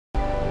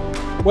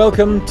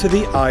Welcome to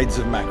the Ides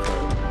of Macro,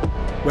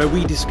 where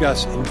we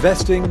discuss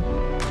investing,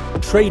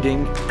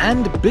 trading,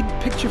 and big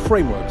picture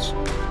frameworks,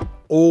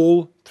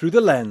 all through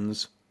the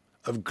lens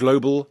of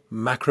global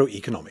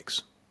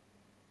macroeconomics.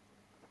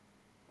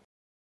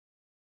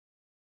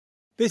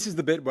 This is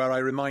the bit where I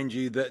remind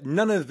you that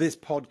none of this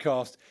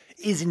podcast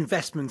is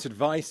investment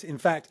advice. In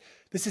fact,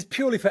 this is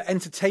purely for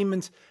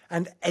entertainment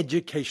and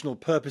educational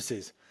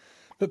purposes.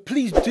 But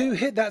please do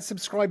hit that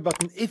subscribe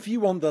button if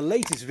you want the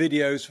latest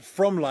videos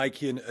from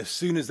LaDuc as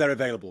soon as they're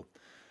available.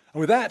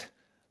 And with that,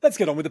 let's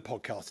get on with the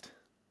podcast.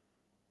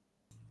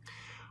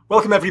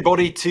 Welcome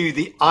everybody to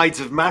the Ides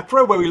of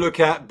Macro, where we look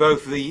at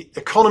both the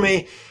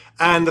economy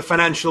and the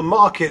financial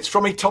markets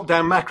from a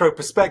top-down macro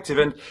perspective.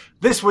 And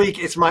this week,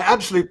 it's my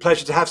absolute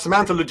pleasure to have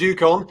Samantha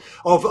LaDuc on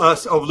of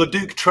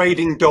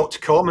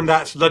LaDucTrading.com, and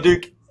that's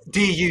LaDuc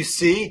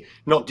D-U-C,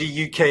 not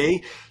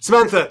D-U-K-E.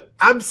 Samantha,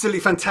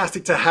 absolutely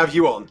fantastic to have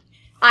you on.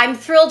 I'm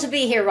thrilled to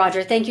be here,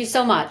 Roger. Thank you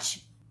so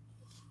much.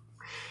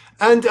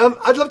 And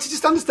I'd love to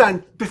just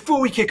understand, before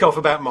we kick off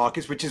about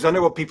markets, which is I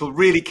know what people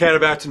really care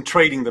about and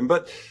trading them,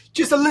 but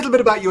just a little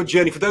bit about your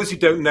journey for those who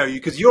don't know you,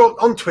 because you're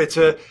on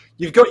Twitter,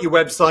 you've got your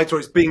website or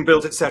it's being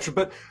built, etc.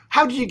 But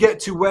how did you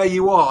get to where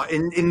you are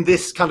in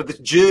this kind of this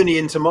journey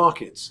into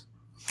markets?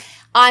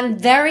 I'm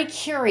very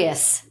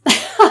curious.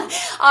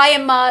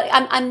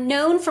 I'm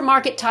known for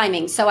market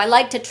timing, so I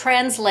like to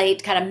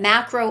translate kind of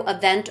macro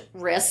event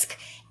risk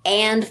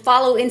and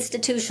follow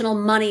institutional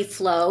money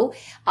flow,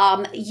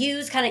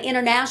 use kind of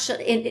international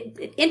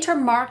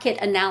intermarket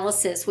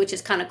analysis, which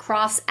is kind of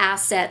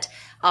cross-asset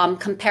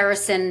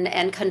comparison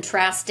and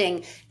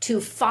contrasting to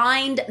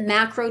find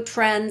macro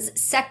trends,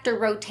 sector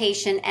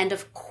rotation, and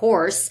of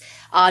course,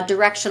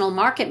 directional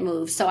market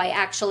moves. So I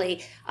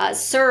actually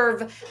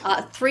serve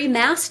three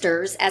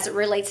masters as it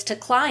relates to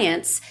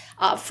clients,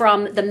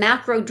 from the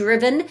macro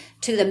driven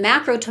to the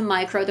macro to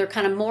micro. They're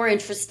kind of more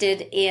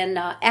interested in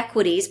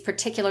equities,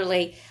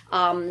 particularly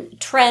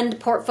trend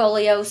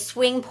portfolio,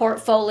 swing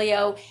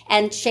portfolio,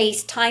 and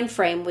chase time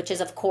frame, which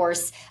is of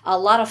course a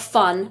lot of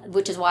fun,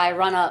 which is why I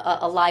run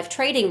a live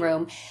trading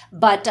room.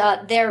 But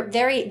they're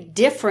very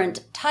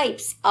different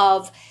types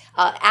of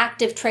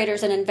active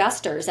traders and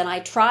investors, and I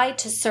try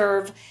to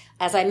serve,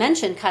 as I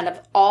mentioned, kind of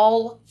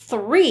all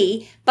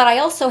three, but I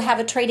also have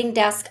a trading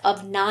desk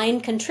of 9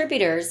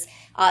 contributors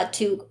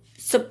to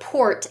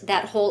support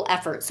that whole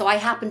effort. So I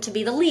happen to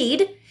be the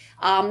lead.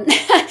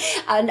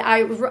 And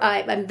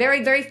I'm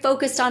very, very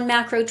focused on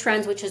macro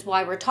trends, which is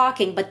why we're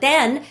talking, but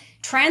then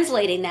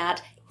translating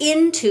that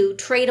into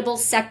tradable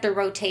sector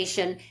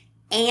rotation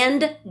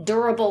and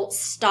durable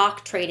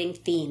stock trading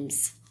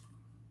themes.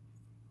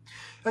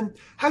 And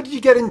how did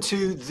you get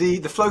into the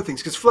flow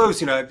things? Because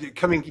flows,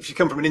 if you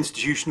come from an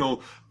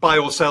institutional buy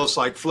or sell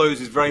side, flows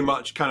is very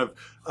much kind of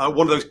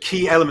one of those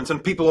key elements,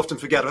 and people often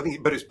forget. I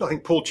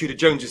think Paul Tudor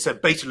Jones has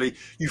said basically,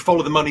 you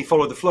follow the money,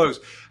 follow the flows.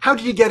 How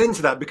did you get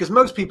into that? Because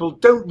most people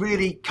don't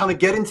really kind of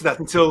get into that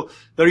until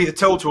they're either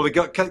told to or they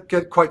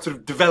get quite sort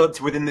of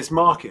developed within this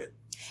market.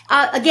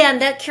 Again,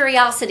 that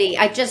curiosity,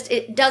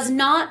 it does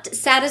not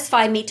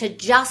satisfy me to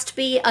just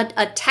be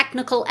a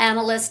technical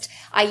analyst.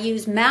 I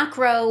use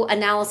macro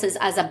analysis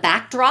as a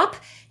backdrop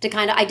to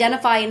kind of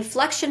identify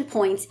inflection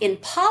points in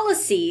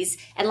policies.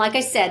 And like I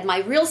said, my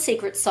real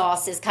secret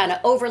sauce is kind of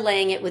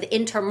overlaying it with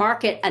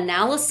intermarket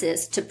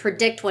analysis to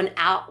predict when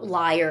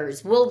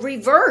outliers will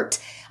revert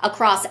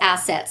across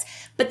assets.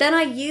 But then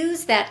I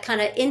use that kind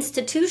of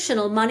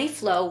institutional money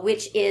flow,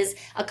 which is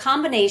a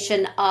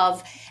combination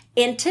of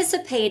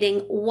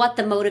anticipating what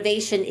the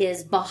motivation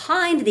is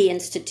behind the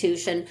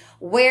institution,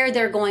 where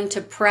they're going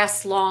to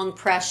press long,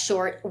 press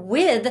short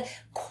with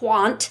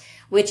quant,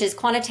 which is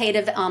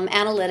quantitative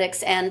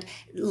analytics, and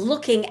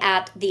looking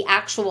at the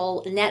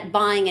actual net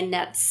buying and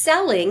net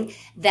selling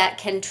that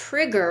can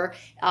trigger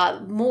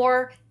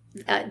more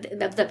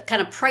the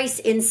kind of price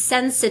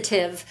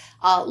insensitive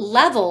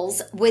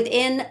levels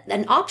within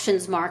an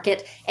options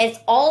market. It's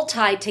all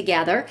tied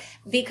together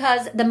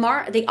because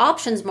the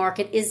options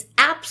market is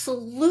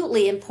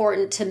absolutely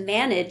important to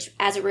manage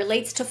as it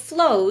relates to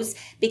flows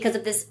because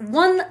of this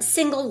one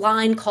single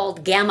line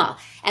called gamma.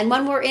 And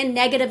when we're in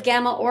negative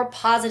gamma or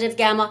positive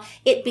gamma,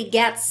 it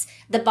begets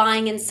the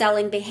buying and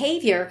selling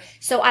behavior.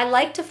 So I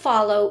like to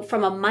follow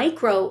from a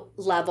micro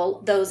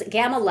level, those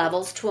gamma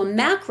levels, to a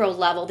macro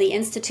level, the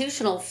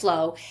institutional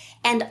flow.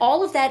 And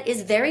all of that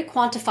is very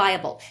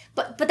quantifiable.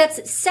 But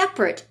that's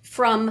separate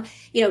from,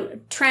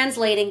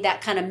 translating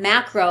that kind of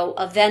macro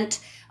event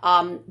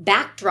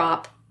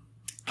backdrop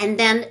and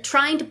then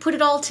trying to put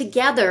it all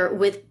together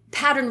with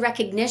pattern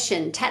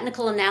recognition,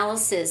 technical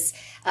analysis,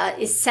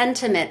 is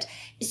sentiment.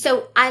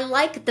 So I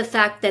like the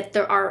fact that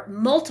there are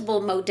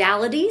multiple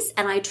modalities,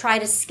 and I try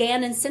to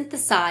scan and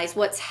synthesize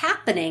what's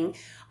happening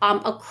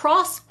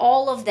across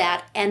all of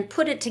that and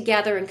put it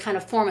together and kind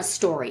of form a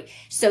story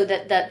so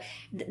that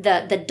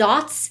the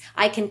dots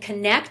I can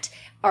connect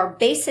are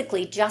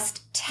basically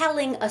just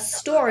telling a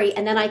story,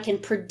 and then I can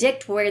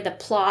predict where the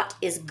plot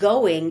is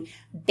going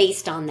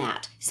based on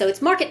that. So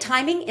it's market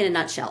timing in a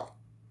nutshell.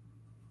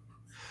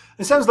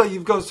 It sounds like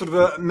you've got sort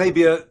of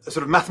maybe a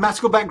sort of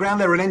mathematical background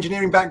there, an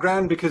engineering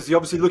background, because you're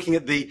obviously looking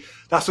at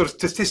that sort of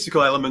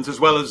statistical element as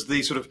well as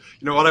the sort of,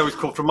 what I always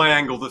call from my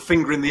angle, the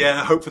finger in the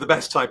air, hope for the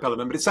best type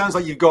element. But it sounds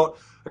like you've got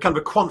a kind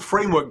of a quant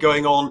framework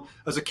going on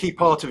as a key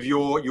part of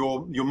your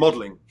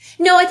modeling.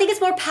 No, I think it's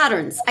more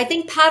patterns. I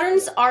think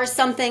patterns are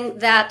something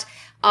that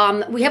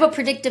we have a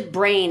predictive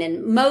brain,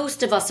 and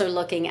most of us are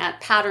looking at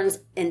patterns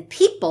in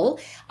people.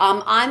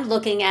 I'm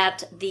looking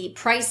at the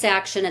price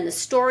action and the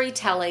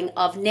storytelling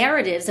of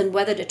narratives and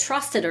whether to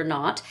trust it or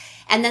not.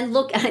 And then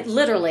look at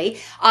literally,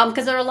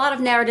 because there are a lot of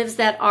narratives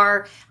that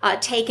are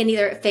taken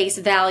either at face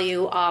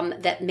value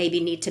that maybe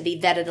need to be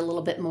vetted a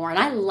little bit more. And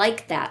I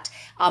like that.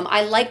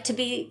 I like to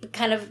be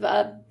kind of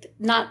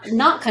not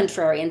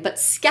contrarian, but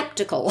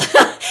skeptical.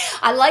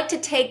 I like to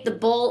take the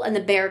bull and the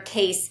bear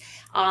case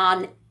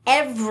on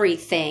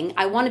everything.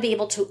 I want to be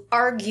able to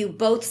argue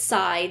both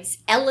sides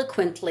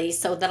eloquently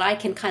so that I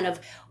can kind of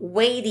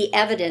weigh the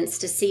evidence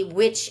to see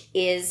which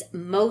is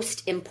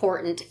most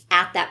important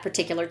at that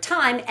particular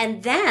time.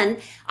 And then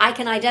I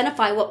can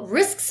identify what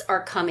risks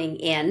are coming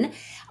in.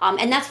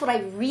 And that's what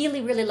I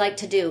really, really like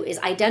to do, is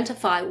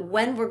identify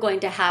when we're going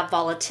to have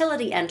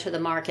volatility enter the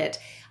market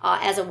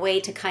as a way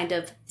to kind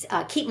of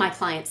keep my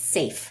clients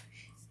safe.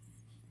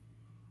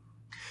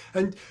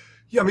 And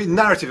yeah, I mean,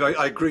 narrative,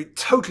 I agree,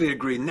 totally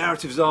agree.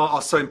 Narratives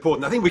are so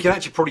important. I think we can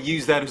actually probably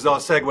use that as our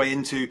segue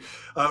into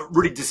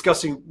really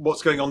discussing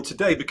what's going on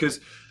today, because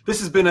this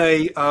has been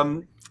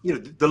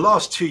the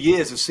last 2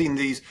 years have seen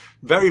these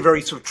very,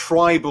 very sort of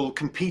tribal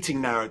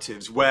competing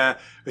narratives where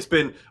it's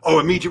been,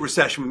 immediate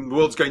recession, the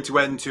world's going to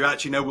end, to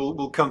actually, no,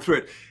 we'll come through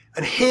it.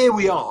 And here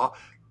we are,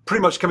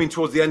 pretty much coming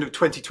towards the end of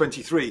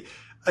 2023,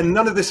 and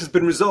none of this has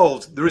been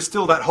resolved. There is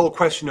still that whole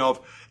question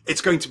of, it's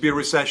going to be a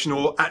recession,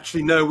 or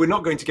actually, no, we're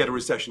not going to get a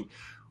recession.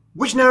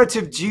 Which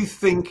narrative do you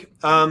think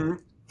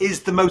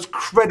is the most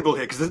credible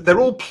here? Because they're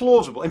all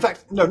plausible. In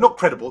fact, no, not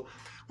credible.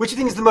 Which do you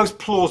think is the most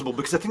plausible?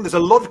 Because I think there's a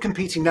lot of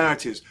competing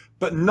narratives,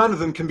 but none of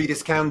them can be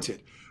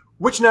discounted.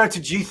 Which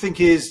narrative do you think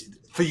is,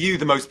 for you,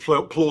 the most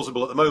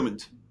plausible at the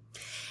moment?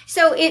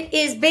 So it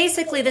is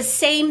basically the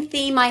same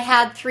theme I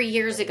had 3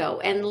 years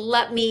ago. And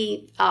let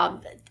me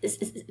unpack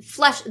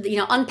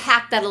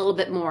that a little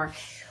bit more.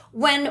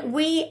 When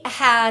we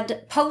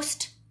had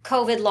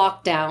post-COVID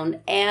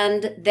lockdown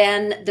and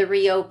then the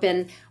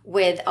reopen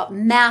with a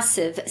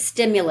massive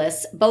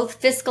stimulus, both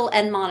fiscal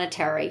and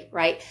monetary,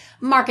 right?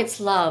 Markets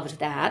loved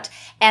that.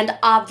 And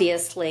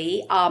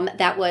obviously,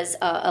 that was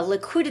a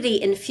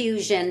liquidity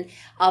infusion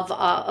of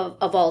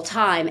all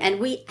time. And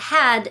we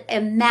had a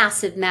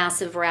massive,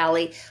 massive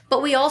rally,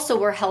 but we also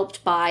were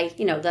helped by,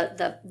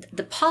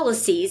 the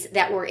policies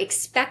that were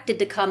expected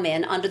to come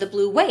in under the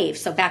blue wave.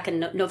 So back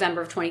in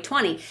November of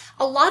 2020,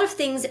 a lot of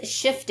things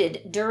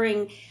shifted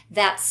during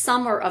that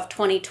summer of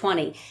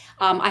 2020.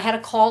 I had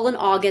a call in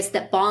August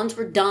that bonds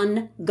were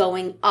done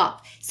going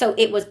up. So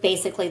it was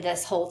basically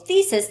this whole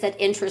thesis that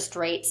interest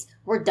rates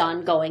were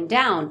done going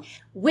down.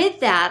 With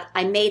that,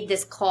 I made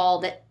this call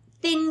that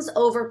things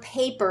over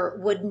paper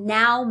would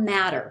now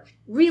matter.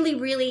 Really,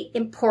 really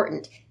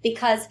important,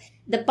 because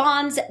the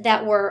bonds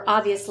that were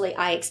obviously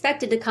I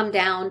expected to come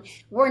down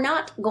were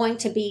not going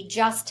to be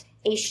just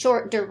a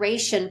short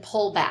duration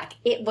pullback.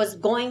 It was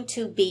going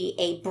to be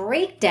a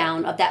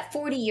breakdown of that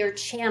 40-year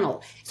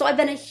channel. So I've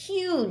been a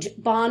huge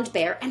bond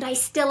bear, and I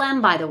still am,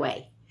 by the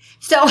way.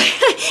 So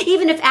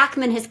even if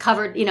Ackman has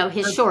covered,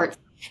 his shorts,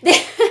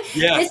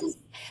 Yeah.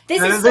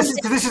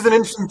 This is an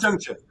interesting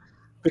juncture,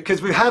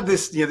 because we had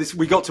this,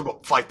 we got to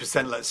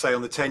 5%, let's say,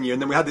 on the 10-year,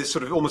 and then we had this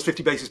sort of almost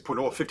 50 basis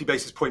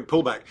point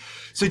pullback.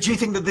 So do you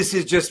think that this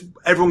is just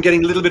everyone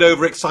getting a little bit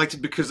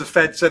overexcited because the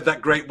Fed said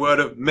that great word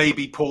of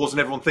maybe pause, and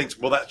everyone thinks,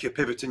 well, that's your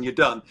pivot and you're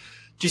done?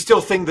 Do you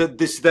still think that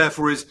this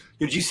therefore is,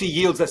 do you see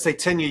yields, let's say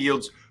 10-year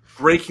yields,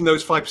 breaking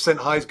those 5%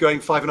 highs, going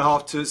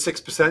 5.5% to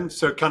 6%?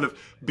 So kind of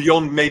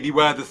beyond maybe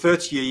where the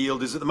 30-year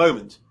yield is at the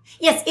moment?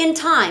 Yes, in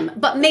time,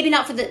 but maybe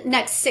not for the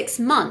next 6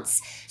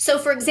 months. So,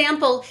 for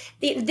example,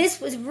 this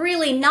was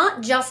really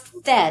not just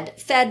Fed.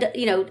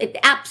 It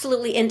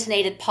absolutely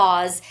intonated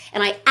pause,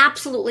 and I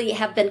absolutely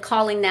have been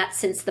calling that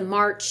since the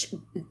March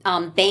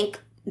bank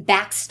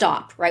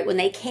backstop, right? When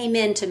they came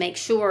in to make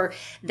sure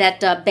that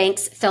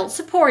banks felt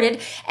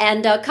supported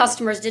and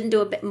customers didn't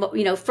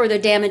do further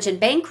damage in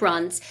bank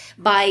runs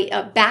by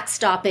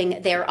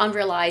backstopping their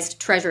unrealized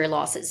treasury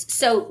losses.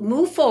 So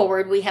move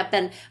forward. We have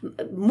been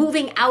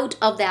moving out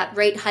of that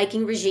rate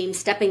hiking regime,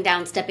 stepping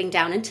down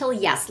until,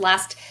 yes,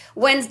 last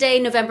Wednesday,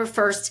 November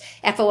 1st,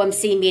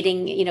 FOMC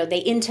meeting,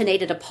 they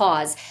intonated a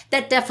pause.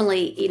 That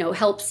definitely,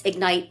 helps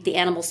ignite the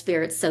animal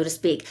spirits, so to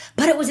speak.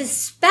 But it was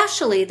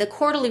especially the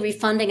quarterly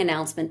refunding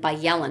announcement by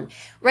Yellen.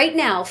 Right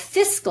now,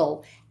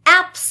 fiscal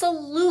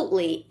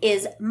absolutely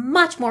is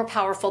much more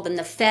powerful than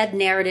the Fed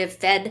narrative,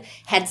 Fed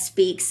head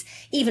speaks,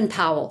 even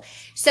Powell.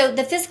 So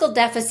the fiscal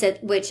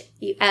deficit, which,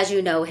 as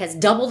you know, has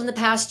doubled in the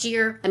past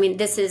year, I mean,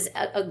 this is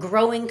a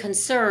growing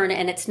concern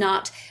and it's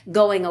not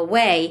going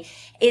away,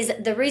 is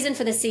the reason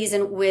for the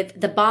season with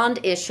the bond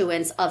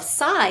issuance of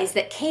size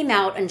that came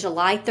out on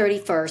July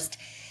 31st.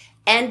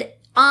 And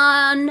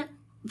on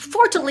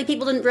Fortunately,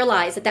 people didn't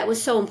realize that that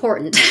was so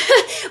important,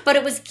 but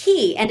it was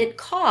key, and it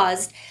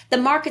caused the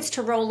markets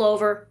to roll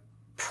over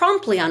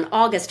promptly on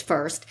August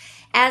 1st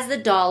as the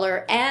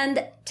dollar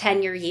and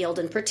 10-year yield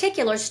in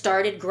particular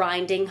started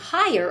grinding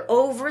higher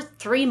over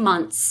 3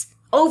 months.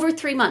 Over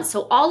 3 months.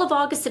 So all of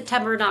August,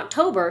 September, and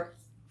October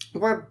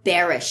were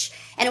bearish.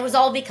 And it was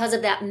all because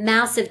of that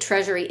massive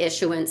treasury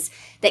issuance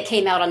that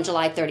came out on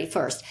July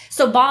 31st.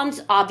 So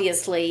bonds,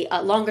 obviously,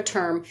 longer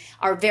term,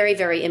 are very,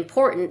 very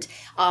important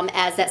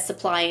as that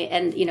supply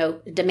and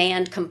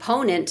demand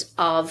component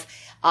of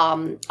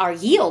our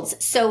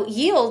yields. So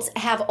yields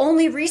have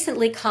only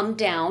recently come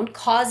down,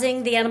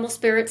 causing the animal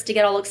spirits to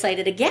get all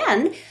excited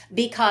again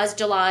because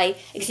November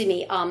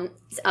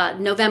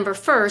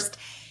 1st,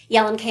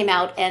 Yellen came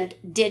out and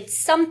did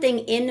something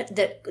in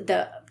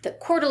the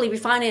quarterly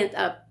refunding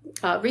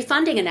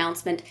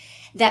announcement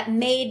that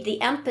made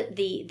the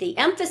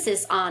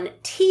emphasis on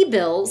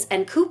T-bills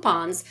and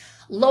coupons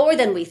lower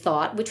than we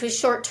thought, which was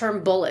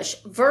short-term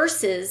bullish,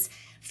 versus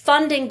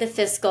funding the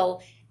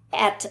fiscal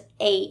at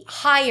a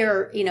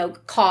higher,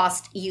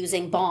 cost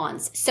using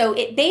bonds. So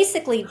it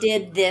basically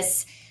did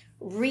this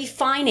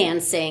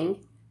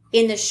refinancing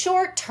in the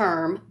short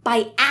term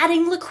by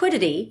adding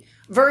liquidity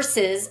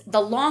versus the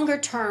longer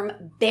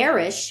term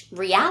bearish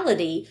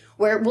reality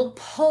where it will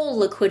pull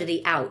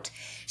liquidity out.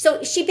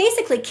 So she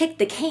basically kicked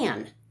the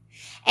can.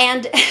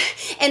 And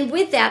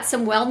with that,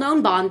 some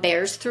well-known bond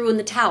bears threw in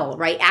the towel,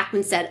 right?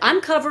 Ackman said,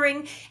 I'm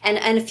covering,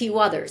 and a few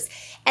others.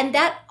 And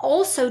that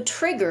also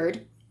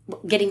triggered,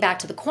 getting back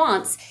to the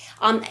quants,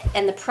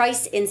 and the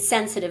price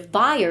insensitive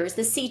buyers,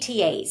 the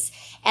CTAs.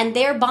 And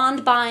their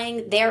bond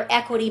buying, their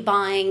equity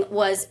buying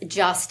was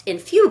just in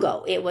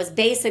fugo. It was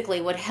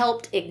basically what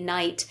helped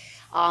ignite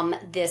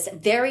this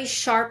very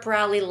sharp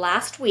rally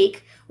last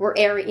week. We're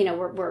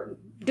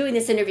doing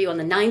this interview on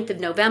the 9th of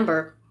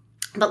November,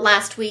 but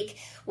last week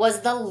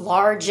was the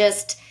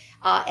largest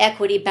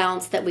equity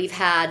bounce that we've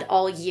had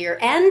all year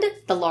and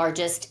the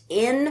largest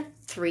in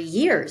 3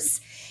 years.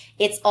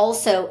 It's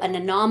also an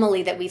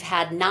anomaly that we've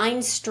had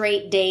 9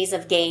 straight days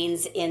of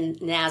gains in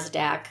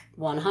NASDAQ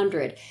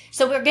 100.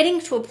 So we're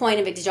getting to a point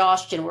of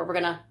exhaustion where we're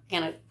going to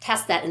kind of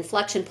test that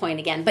inflection point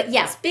again. But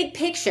yes, big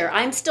picture,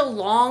 I'm still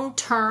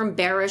long-term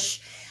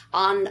bearish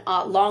on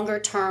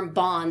longer-term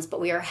bonds, but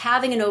we are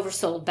having an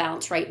oversold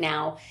bounce right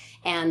now,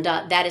 and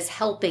that is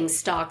helping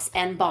stocks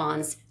and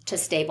bonds to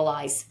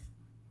stabilize.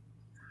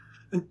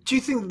 And do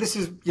you think this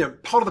is,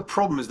 part of the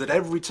problem is that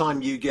every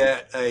time you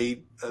get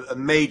a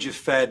major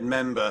Fed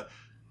member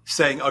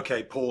saying,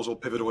 okay, pause or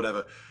pivot or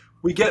whatever,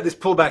 we get this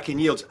pullback in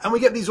yields and we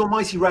get these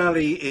almighty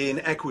rally in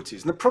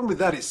equities. And the problem with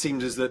that, it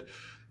seems, is that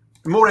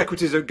more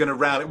equities are going to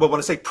rally. Well, when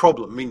I say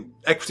problem, I mean,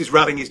 equities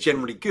rallying is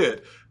generally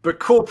good, but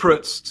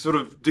corporates sort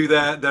of do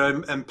their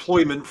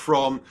employment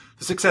from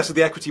the success of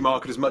the equity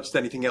market as much as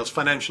anything else,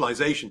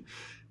 financialization.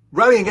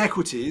 Rallying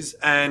equities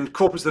and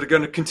corporates that are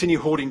going to continue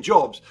hoarding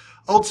jobs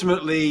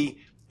ultimately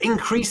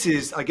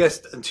increases, I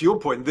guess, and to your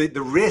point,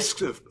 the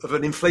risk of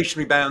an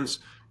inflationary bounce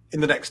in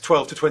the next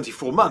 12 to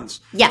 24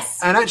 months. Yes.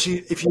 And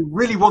actually, if you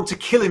really want to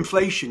kill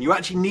inflation, you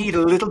actually need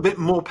a little bit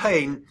more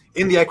pain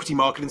in the equity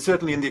market and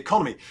certainly in the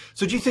economy.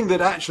 So do you think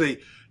that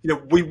actually,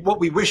 what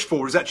we wish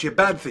for is actually a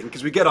bad thing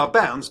because we get our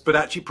bounce, but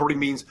actually probably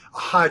means a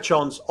higher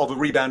chance of a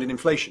rebound in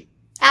inflation?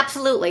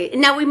 Absolutely.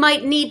 Now we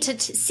might need to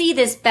see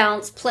this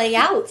bounce play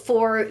out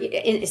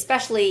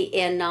especially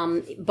in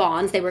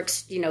bonds. They were,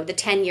 the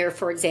 10-year,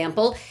 for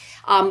example,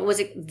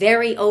 was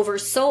very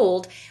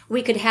oversold.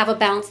 We could have a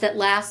bounce that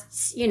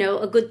lasts,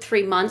 a good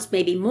 3 months,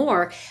 maybe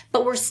more,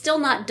 but we're still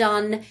not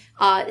done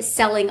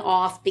selling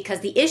off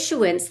because the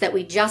issuance that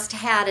we just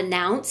had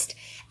announced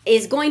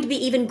is going to be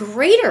even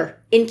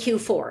greater in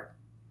Q4.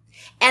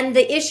 And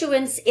the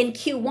issuance in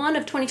Q1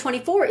 of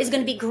 2024 is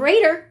going to be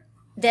greater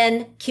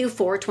than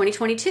Q4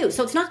 2022.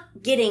 So it's not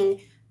getting,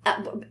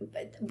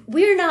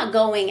 we're not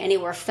going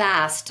anywhere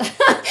fast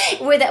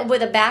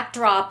with a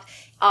backdrop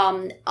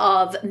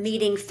of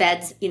meeting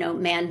Fed's,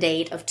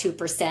 mandate of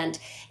 2%.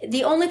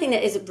 The only thing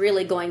that is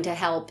really going to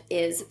help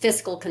is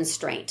fiscal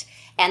constraint.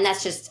 And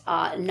that's just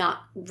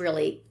not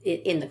really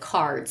in the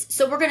cards.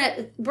 So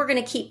we're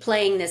gonna keep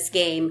playing this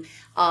game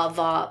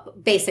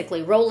of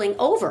basically rolling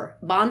over.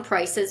 Bond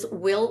prices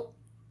will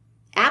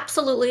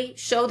absolutely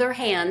show their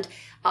hand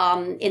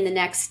in the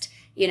next,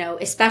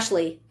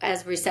 especially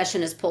as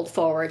recession is pulled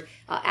forward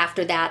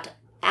after that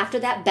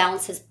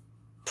bounce has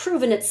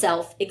proven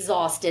itself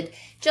exhausted,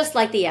 just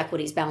like the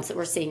equities bounce that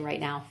we're seeing right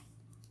now.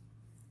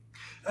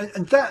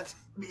 And that,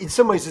 in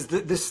some ways, is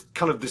this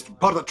part of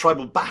that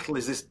tribal battle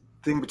is this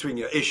thing between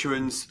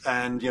issuance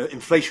and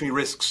inflationary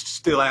risks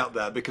still out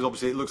there, because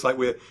obviously it looks like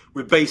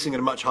we're basing at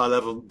a much higher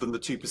level than the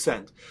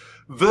 2%,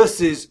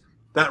 versus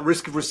that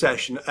risk of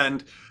recession.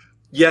 And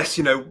yes,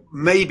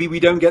 maybe we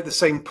don't get the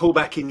same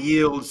pullback in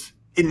yields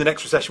in the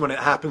next recession when it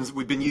happens that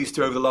we've been used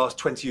to over the last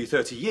 20 or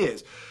 30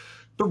 years.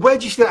 But where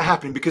do you see that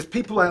happening? Because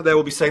people out there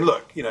will be saying,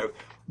 look,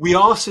 we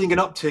are seeing an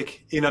uptick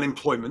in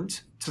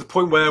unemployment to the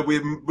point where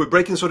we're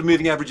breaking sort of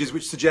moving averages,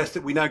 which suggests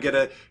that we now get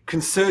a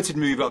concerted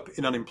move up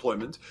in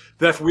unemployment.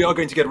 Therefore, we are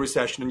going to get a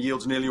recession, and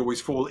yields nearly always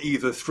fall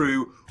either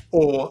through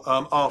or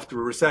after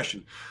a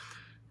recession.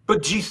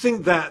 But do you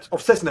think that,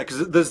 offsetting that,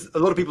 because there's a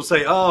lot of people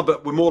say,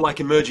 but we're more like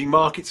emerging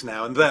markets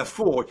now, and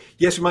therefore,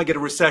 yes, we might get a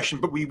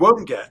recession, but we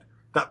won't get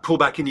that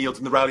pullback in yields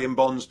and the rally in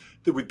bonds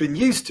that we've been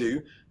used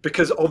to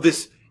because of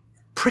this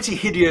pretty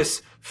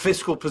hideous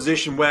fiscal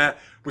position where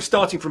we're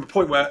starting from a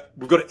point where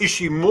we've got to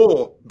issue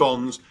more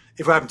bonds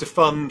if we're having to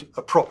fund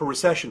a proper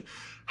recession.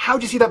 How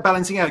do you see that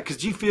balancing out? Because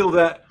do you feel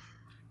that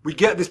we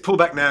get this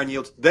pullback now in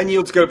yields, then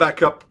yields go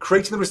back up,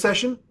 creating the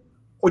recession?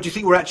 Or do you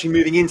think we're actually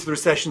moving into the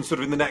recession sort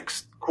of in the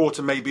next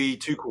quarter, maybe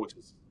 2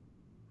 quarters?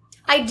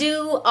 I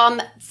do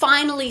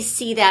finally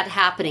see that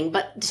happening.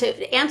 But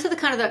to answer the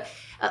kind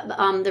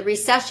of the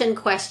recession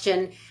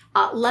question,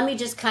 let me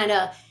just kind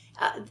of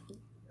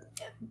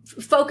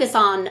focus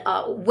on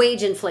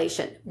wage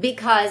inflation,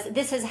 because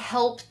this has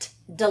helped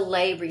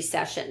delay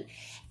recession.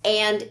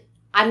 And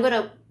I'm going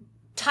to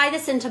tie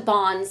this into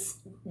bonds.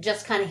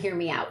 Just kind of hear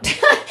me out.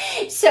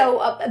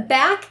 So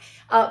back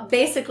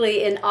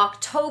basically in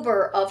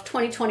October of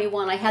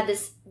 2021, I had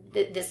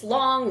this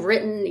long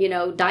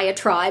written,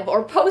 diatribe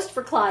or post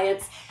for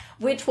clients,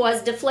 which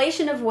was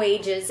deflation of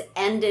wages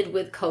ended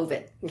with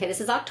COVID. Okay,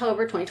 this is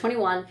October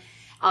 2021.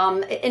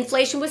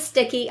 Inflation was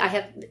sticky. I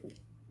have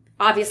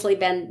obviously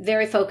been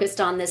very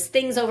focused on this.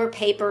 Things over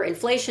paper.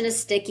 Inflation is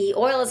sticky.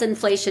 Oil is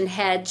inflation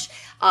hedge.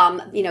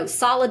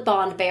 Solid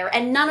bond bear.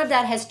 And none of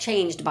that has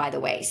changed, by the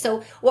way.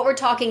 So what we're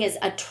talking is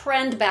a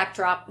trend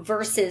backdrop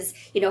versus,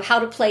 how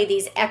to play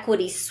these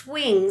equity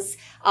swings,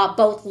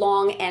 both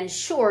long and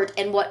short.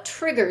 And what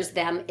triggers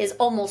them is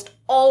almost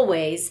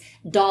always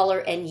dollar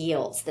and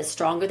yields. The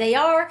stronger they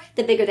are,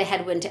 the bigger the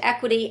headwind to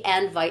equity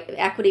and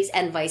equities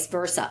and vice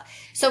versa.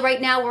 So right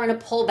now we're in a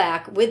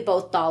pullback with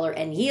both dollar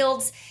and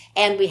yields,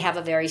 and we have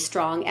a very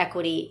strong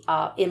equity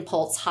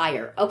impulse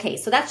higher. Okay,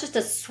 so that's just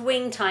a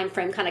swing time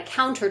frame, kind of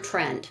counter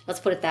trend. Let's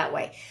put it that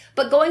way.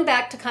 But going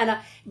back to kind of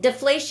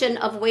deflation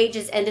of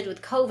wages ended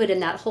with COVID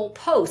in that whole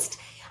post,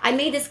 I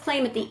made this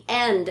claim at the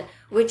end,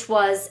 which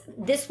was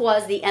this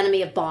was the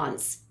enemy of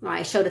bonds.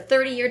 I showed a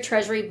 30-year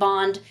Treasury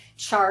bond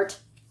chart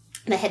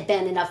that had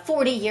been in a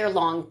 40-year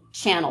long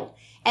channel.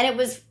 And it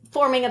was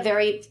forming a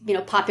very,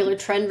 popular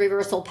trend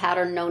reversal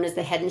pattern known as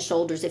the head and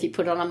shoulders. If you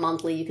put it on a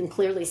monthly, you can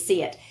clearly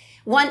see it.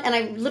 And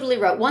I literally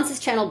wrote, once this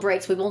channel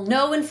breaks, we will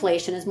know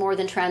inflation is more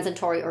than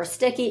transitory or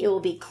sticky. It will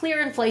be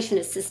clear inflation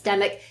is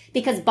systemic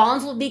because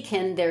bonds will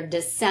begin their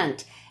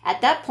descent.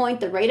 At that point,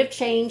 the rate of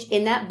change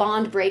in that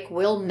bond break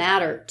will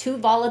matter to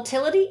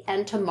volatility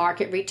and to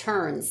market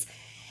returns.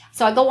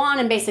 So I go on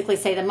and basically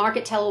say the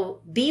market tell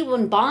will be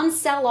when bonds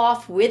sell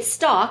off with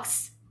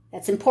stocks.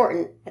 That's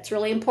important. That's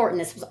really important.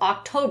 This was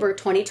October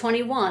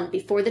 2021,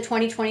 before the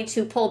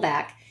 2022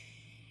 pullback.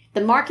 The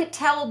market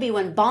tell will be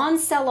when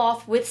bonds sell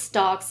off with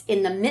stocks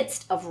in the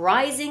midst of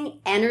rising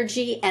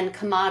energy and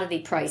commodity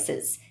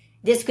prices.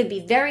 This could be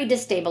very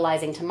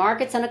destabilizing to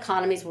markets and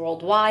economies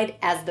worldwide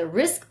as the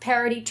risk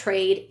parity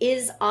trade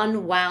is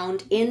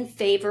unwound in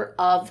favor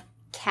of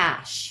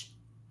cash.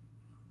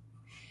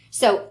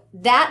 So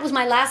that was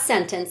my last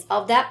sentence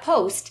of that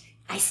post.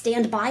 I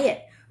stand by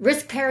it.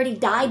 Risk parity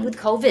died with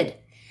COVID.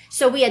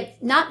 So we had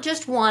not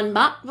just one,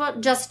 not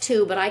just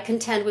two, but I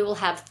contend we will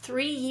have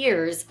 3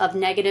 years of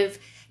negative,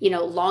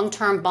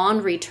 long-term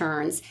bond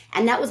returns.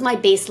 And that was my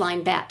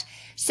baseline bet.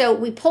 So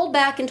we pulled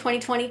back in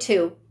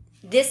 2022.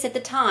 This at the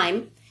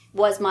time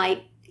was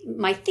my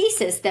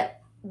thesis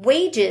that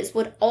wages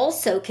would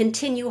also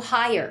continue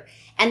higher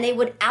and they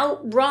would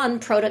outrun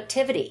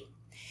productivity.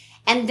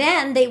 And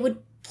then they would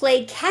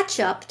play catch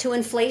up to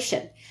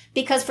inflation,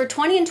 because for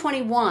 20 and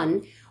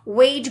 21,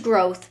 wage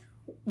growth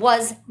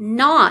was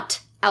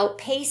not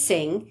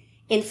outpacing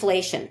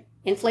inflation.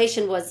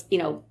 Inflation was,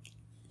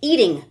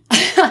 eating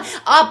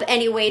up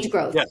any wage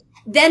growth. Yes.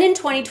 Then in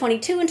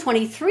 2022 and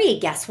 23,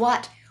 guess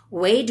what?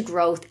 Wage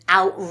growth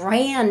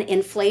outran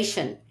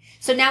inflation.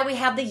 So now we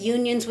have the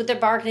unions with their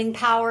bargaining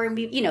power, and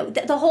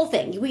the whole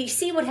thing. We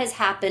see what has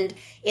happened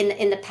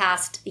in the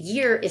past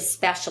year,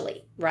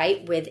 especially,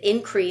 right, with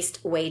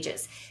increased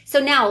wages. So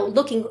now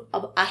looking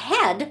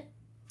ahead,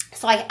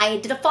 so I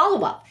did a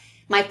follow-up.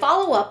 My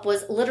follow-up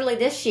was literally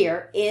this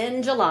year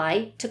in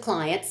July to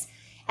clients,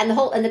 and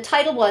the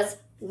title was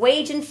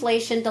Wage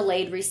Inflation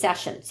Delayed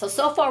Recession.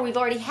 So far we've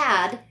already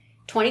had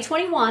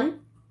 2021,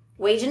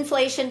 wage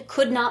inflation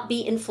could not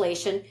be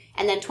inflation,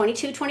 and then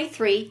 22,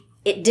 23,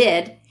 it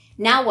did.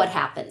 Now what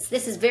happens?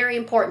 This is very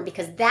important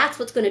because that's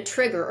what's going to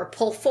trigger or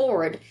pull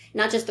forward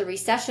not just the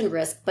recession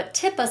risk, but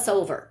tip us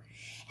over.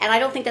 And I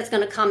don't think that's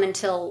going to come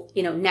until,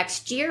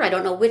 next year. I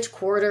don't know which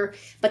quarter,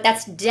 but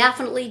that's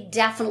definitely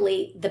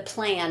the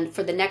plan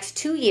for the next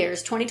 2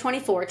 years,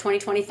 2024,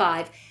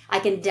 2025. I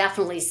can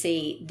definitely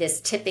see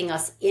this tipping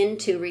us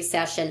into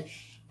recession.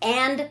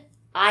 And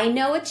I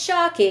know it's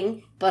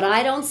shocking, but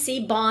I don't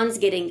see bonds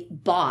getting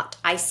bought.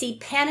 I see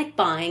panic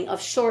buying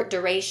of short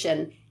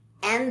duration,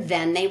 and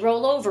then they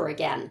roll over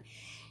again.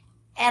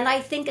 And I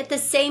think at the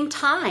same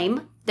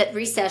time that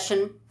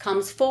recession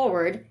comes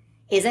forward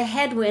is a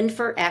headwind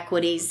for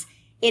equities.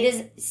 It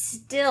is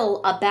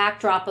still a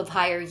backdrop of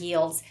higher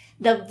yields.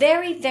 The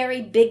very,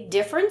 very big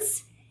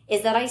difference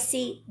is that I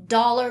see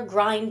dollar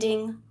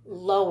grinding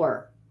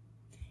lower.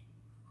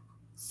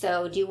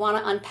 So do you want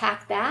to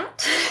unpack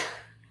that?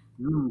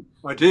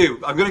 I do.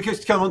 I'm going to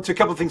just come on to a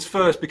couple of things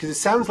first, because it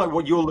sounds like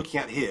what you're looking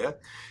at here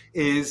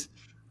is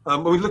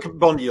when we look at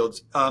bond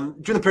yields,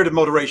 during the period of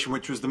moderation,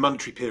 which was the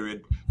monetary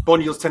period,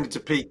 bond yields tended to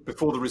peak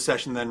before the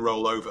recession, then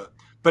roll over.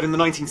 But in the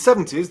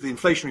 1970s, the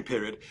inflationary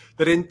period,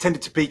 they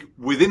tended to peak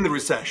within the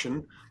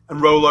recession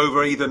and roll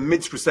over either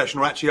mid-recession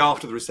or actually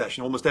after the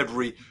recession, almost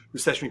every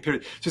recessionary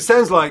period. So it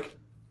sounds like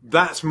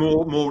that's the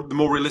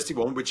more realistic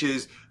one, which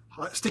is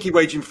sticky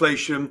wage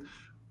inflation,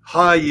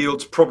 higher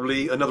yields,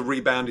 probably another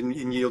rebound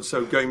in yields,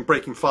 so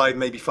breaking 5,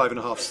 maybe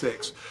 5.5,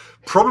 6.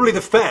 Probably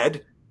the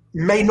Fed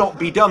may not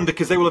be done,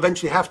 because they will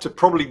eventually have to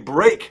probably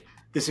break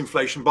this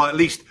inflation by at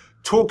least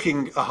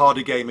talking a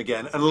harder game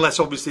again, unless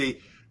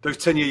obviously those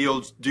 10-year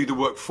yields do the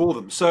work for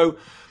them. So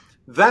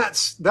that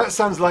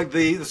sounds like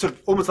the sort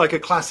of almost like a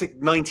classic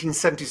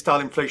 1970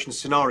 style inflation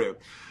scenario.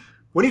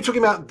 When you're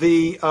talking about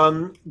the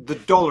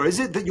dollar, is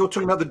it that you're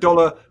talking about the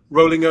dollar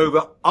rolling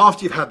over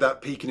after you've had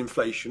that peak in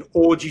inflation,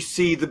 or do you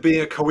see there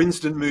being a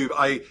coincident move,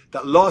 i.e.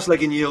 that last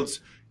leg in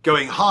yields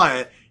going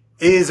higher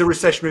is a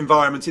recessionary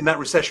environment? In that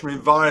recessionary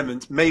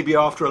environment, maybe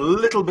after a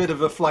little bit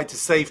of a flight to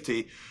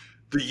safety,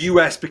 the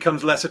US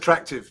becomes less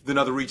attractive than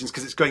other regions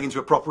because it's going into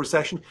a proper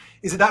recession.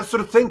 Is it that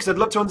sort of thing? Because I'd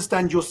love to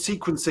understand your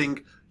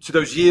sequencing to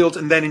those yields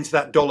and then into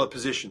that dollar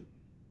position.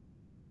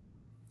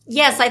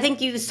 Yes, I think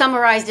you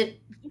summarized it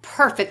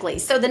perfectly.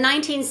 So the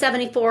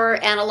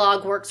 1974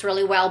 analog works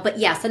really well, but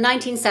yes, the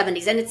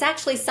 1970s. And it's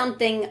actually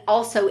something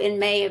also in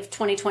May of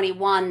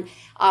 2021,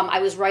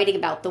 I was writing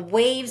about the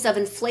waves of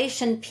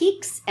inflation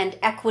peaks and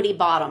equity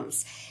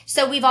bottoms.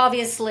 So we've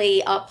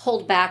obviously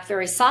pulled back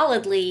very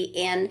solidly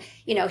in,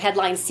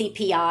 headline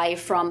CPI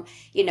from,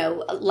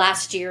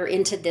 last year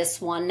into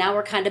this one. Now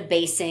we're kind of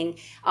basing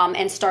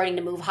and starting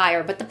to move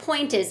higher. But the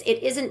point is,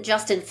 it isn't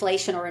just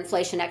inflation or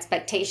inflation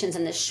expectations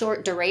in the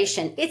short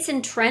duration. It's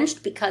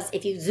entrenched, because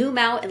if you zoom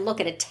out and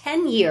look at a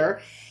 10-year,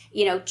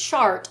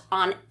 chart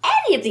on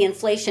any of the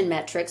inflation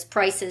metrics,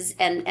 prices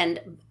and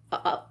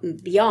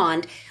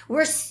beyond,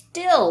 we're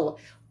still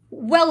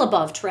well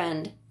above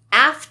trend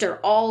after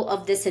all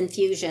of this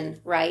infusion,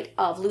 right,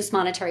 of loose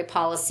monetary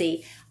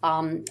policy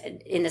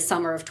in the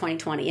summer of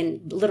 2020,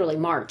 in literally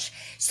March.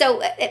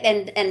 So,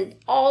 and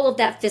all of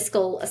that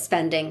fiscal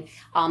spending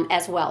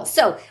as well.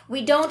 So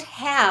we don't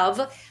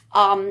have,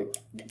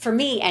 for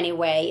me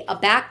anyway, a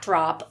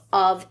backdrop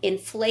of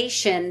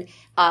inflation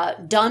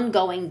done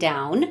going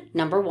down,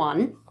 number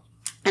one.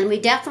 And we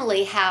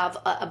definitely have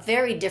a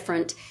very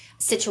different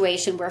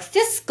situation where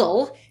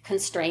fiscal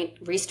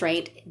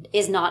restraint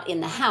is not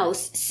in the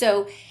house.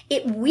 So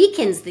it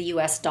weakens the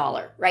US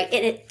dollar, right?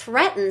 It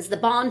threatens the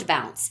bond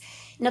bounce.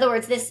 In other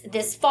words,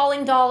 this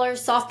falling dollar,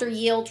 softer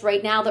yield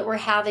right now that we're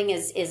having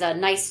is a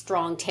nice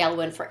strong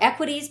tailwind for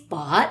equities.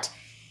 But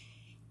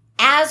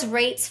as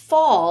rates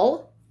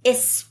fall,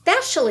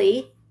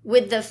 especially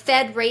with the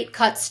Fed rate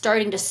cuts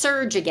starting to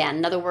surge again,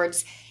 in other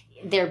words,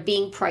 they're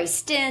being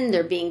priced in,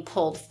 they're being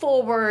pulled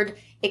forward,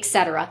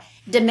 etc.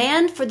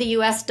 Demand for the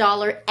US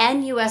dollar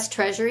and US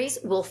treasuries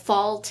will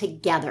fall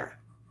together.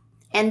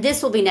 And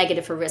this will be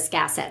negative for risk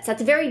assets.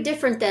 That's very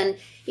different than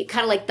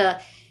kind of like the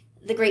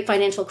great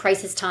financial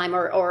crisis time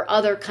or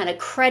other kind of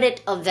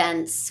credit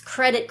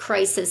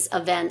crisis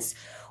events,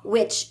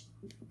 which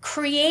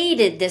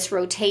created this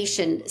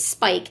rotation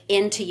spike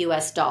into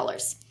US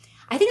dollars.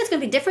 I think it's going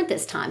to be different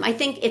this time. I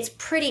think it's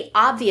pretty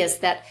obvious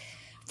that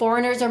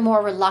foreigners are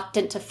more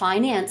reluctant to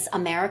finance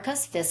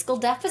America's fiscal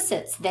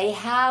deficits. They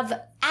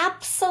have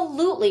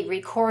absolutely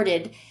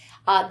recorded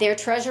their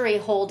treasury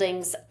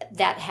holdings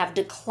that have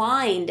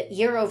declined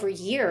year over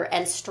year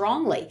and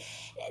strongly.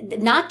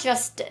 Not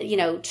just,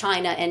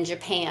 China and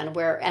Japan,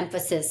 where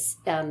emphasis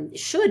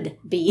should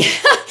be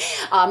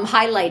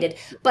highlighted,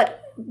 but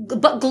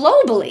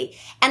globally.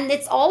 And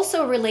it's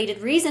also a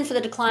related reason for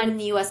the decline in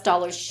the US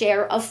dollar's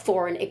share of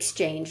foreign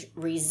exchange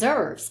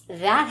reserves.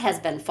 That has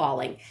been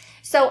falling.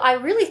 So I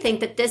really think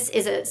that this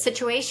is a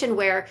situation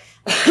where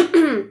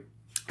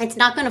it's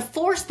not going to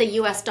force the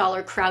US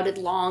dollar crowded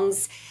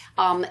longs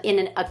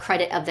in a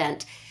credit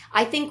event.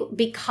 I think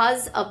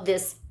because of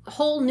this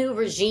whole new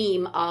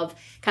regime of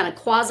kind of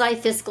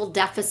quasi-fiscal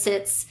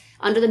deficits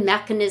under the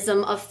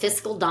mechanism of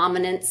fiscal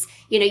dominance,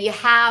 you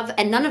have,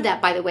 and none of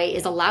that, by the way,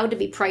 is allowed to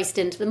be priced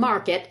into the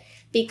market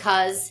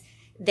because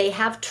they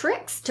have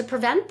tricks to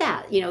prevent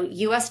that.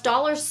 US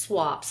dollar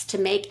swaps to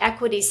make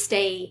equities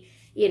stay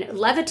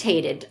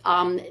levitated,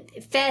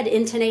 Fed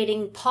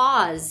intonating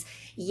pause,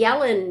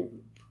 Yellen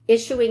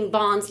issuing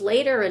bonds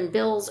later and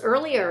bills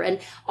earlier, and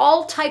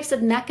all types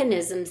of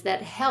mechanisms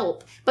that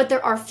help. But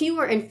there are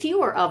fewer and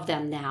fewer of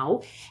them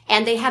now,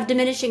 and they have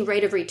diminishing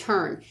rate of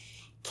return.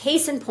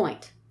 Case in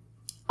point,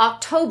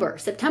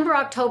 September,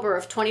 October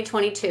of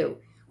 2022,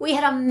 we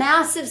had a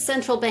massive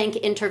central bank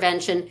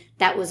intervention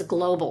that was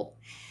global.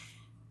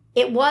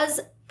 It was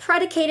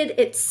predicated,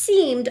 it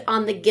seemed,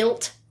 on the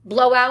gilt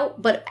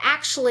blowout, but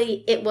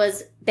actually it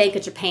was Bank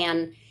of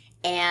Japan,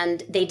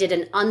 and they did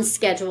an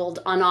unscheduled,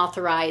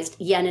 unauthorized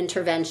yen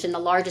intervention, the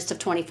largest of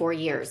 24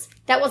 years.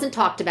 That wasn't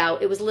talked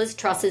about. It was Liz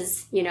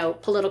Truss's,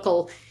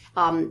 political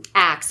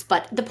acts.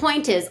 But the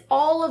point is,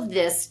 all of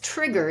this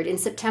triggered in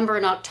September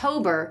and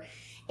October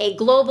a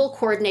global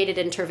coordinated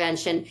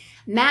intervention.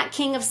 Matt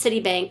King of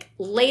Citibank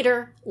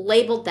later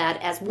labeled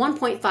that as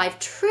 $1.5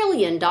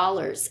 trillion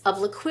of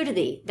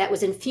liquidity that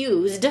was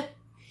infused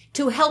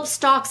to help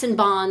stocks and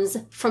bonds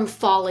from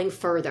falling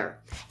further.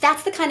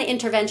 That's the kind of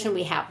intervention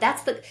we have.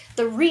 That's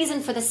the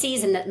reason for the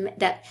season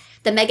that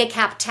the mega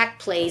cap tech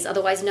plays,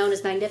 otherwise known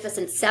as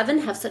Magnificent Seven,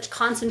 have such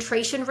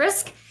concentration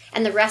risk,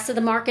 and the rest of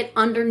the market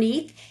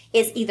underneath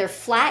is either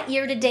flat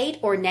year to date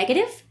or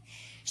negative.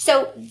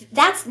 So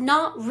that's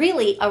not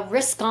really a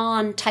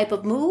risk-on type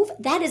of move.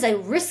 That is a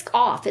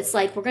risk-off. It's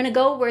like we're going to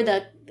go where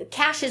the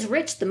cash is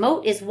rich, the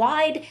moat is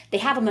wide, they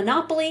have a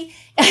monopoly.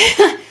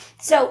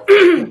 So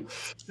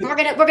we're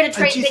gonna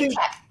trade big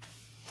tech.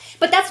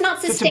 But that's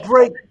not sustainable.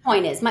 The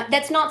point is,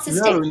 that's not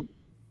sustainable. No,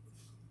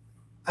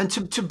 and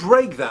to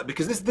break that,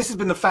 because this has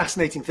been the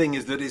fascinating thing,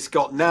 is that it's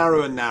got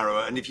narrower and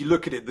narrower. And if you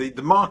look at it,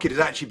 the market has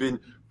actually been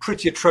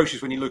pretty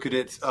atrocious when you look at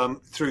it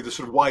through the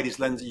sort of widest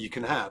lens that you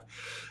can have.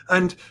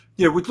 And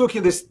we're looking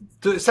at this.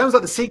 It sounds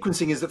like the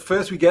sequencing is that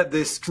first we get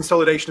this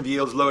consolidation of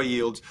yields, lower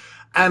yields,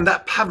 and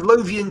that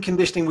Pavlovian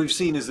conditioning we've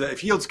seen is that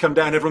if yields come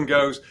down, everyone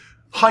goes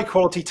high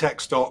quality tech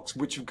stocks,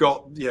 which have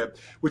got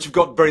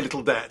very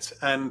little debt,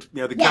 and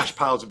the cash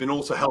piles have been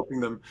also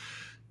helping them.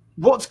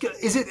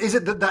 Is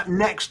it that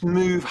next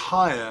move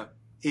higher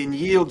in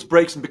yields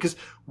breaks them? Because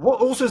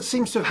what also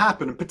seems to have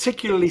happened, and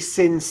particularly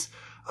since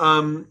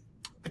the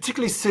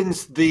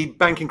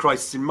banking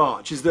crisis in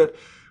March, is that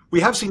we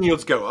have seen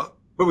yields go up,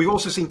 but we've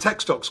also seen tech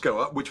stocks go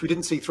up, which we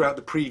didn't see throughout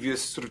the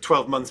previous sort of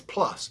 12 months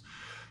plus.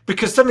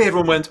 Because suddenly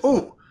everyone went,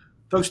 oh,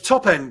 those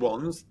top end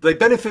ones, they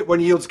benefit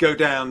when yields go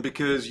down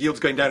because yields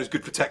going down is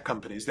good for tech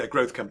companies, they're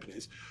growth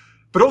companies.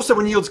 But also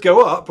when yields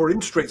go up or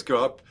interest rates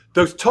go up,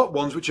 those top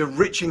ones, which are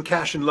rich in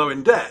cash and low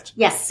in debt,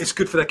 it's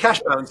good for their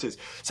cash balances.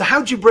 So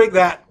how do you break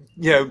that?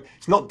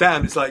 It's not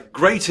down. It's like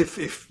great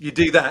if you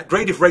do that,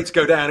 great if rates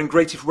go down, and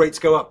great if rates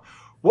go up.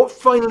 What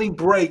finally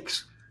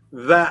breaks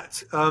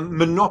that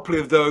monopoly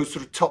of those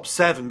sort of top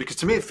seven? Because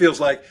to me, it feels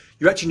like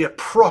you actually need a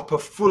proper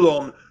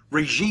full-on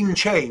regime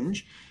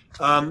change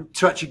to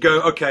actually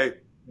go, okay,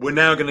 we're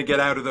now going to get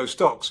out of those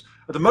stocks.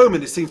 At the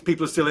moment, it seems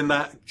people are still in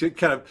that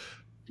kind of,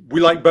 we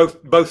like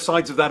both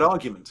sides of that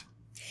argument.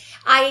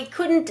 I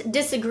couldn't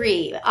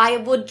disagree. I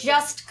would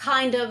just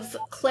kind of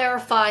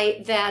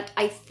clarify that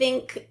I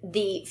think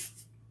the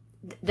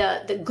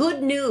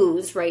good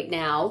news right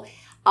now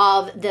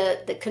of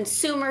the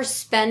consumer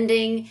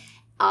spending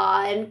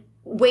and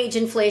wage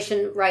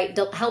inflation, right,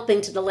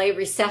 helping to delay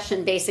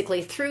recession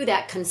basically through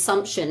that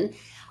consumption,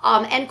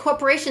 and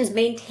corporations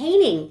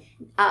maintaining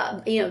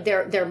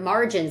their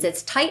margins.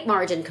 It's tight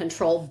margin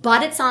control,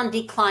 but it's on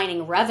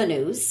declining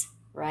revenues.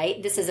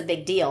 Right? This is a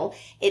big deal.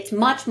 It's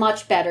much,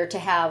 much better to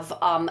have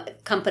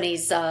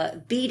companies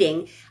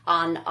beating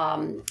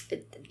on,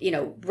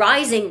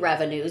 rising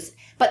revenues.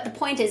 But the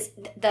point is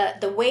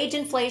the wage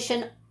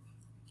inflation,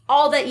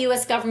 all that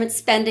U.S. government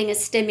spending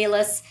is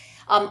stimulus,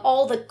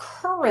 all the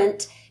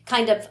current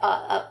kind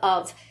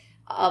of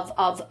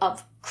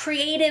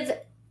creative,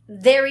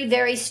 very,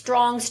 very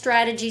strong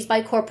strategies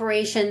by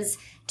corporations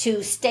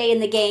to stay in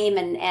the game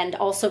and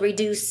also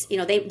reduce, they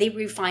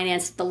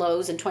refinanced the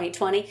lows in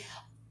 2020.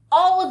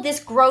 All of this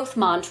growth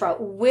mantra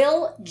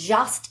will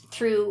just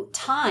through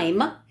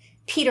time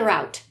peter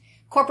out.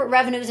 Corporate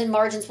revenues and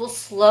margins will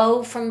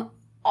slow from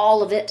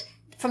all of it,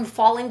 from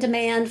falling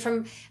demand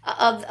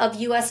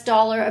of U.S.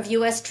 dollar, of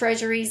U.S.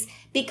 treasuries,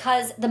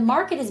 because the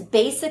market is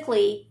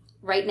basically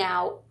right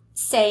now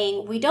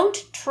saying we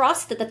don't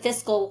trust that the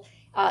fiscal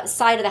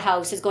side of the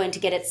house is going to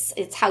get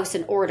its house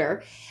in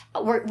order.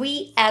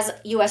 We as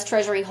U.S.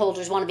 Treasury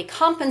holders want to be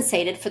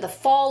compensated for the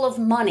fall of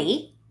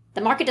money. The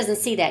market doesn't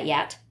see that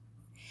yet.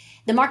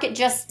 The market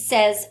just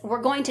says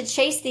we're going to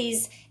chase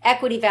these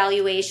equity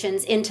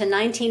valuations into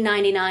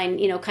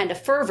 1999, kind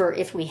of fervor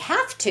if we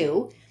have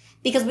to,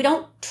 because we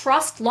don't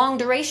trust long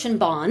duration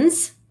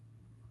bonds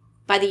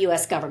by the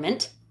U.S.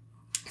 government.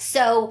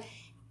 So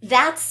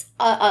that's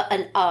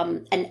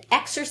an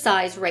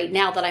exercise right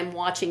now that I'm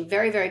watching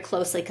very, very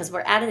closely, because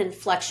we're at an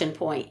inflection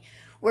point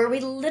where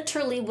we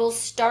literally will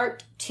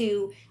start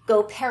to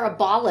go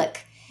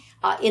parabolic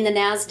in the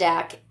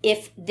NASDAQ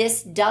if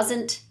this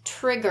doesn't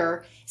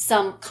trigger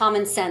some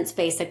common sense,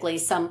 basically,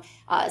 some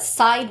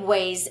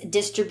sideways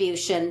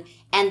distribution,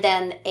 and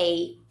then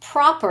a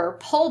proper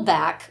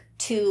pullback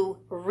to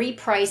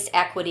reprice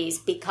equities,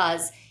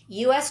 because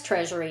U.S.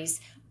 Treasuries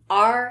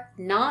are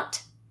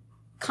not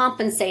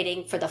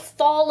compensating for the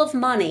fall of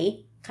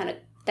money. Kind of,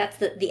 that's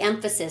the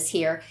emphasis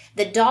here.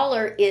 The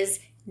dollar is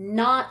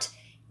not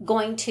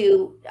going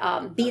to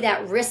be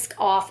that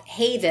risk-off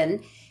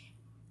haven.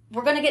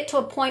 We're going to get to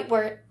a point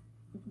where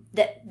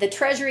the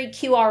Treasury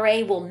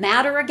QRA will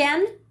matter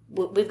again,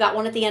 we've got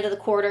one at the end of the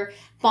quarter.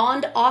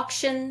 Bond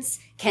auctions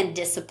can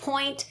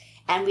disappoint,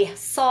 and we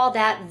saw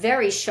that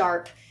very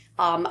sharp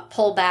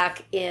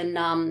pullback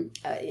in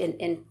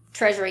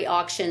Treasury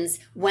auctions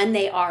when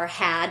they are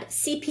had.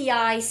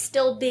 CPI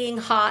still being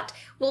hot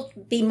will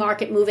be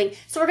market moving.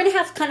 So we're going to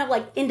have kind of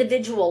like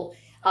individual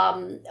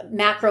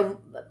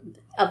macro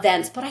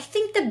events, but I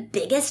think the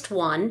biggest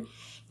one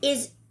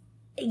is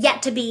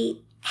yet to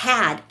be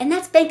had, and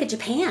that's Bank of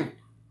Japan.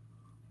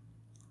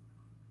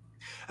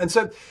 And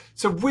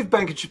so with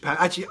Bank of Japan,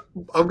 actually,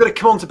 I'm going to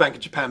come on to Bank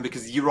of Japan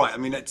because you're right. I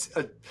mean, it's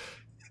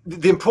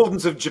the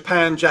importance of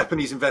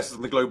Japanese investors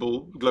on the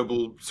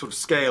global sort of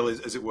scale,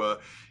 as it were,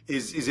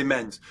 is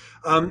immense.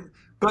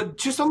 But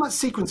just on that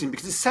sequencing,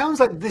 because it sounds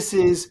like this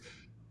is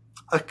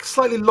a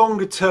slightly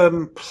longer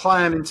term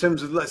plan in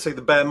terms of, let's say,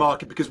 the bear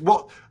market, because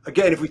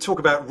again, if we talk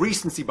about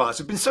recency bias,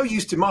 we've been so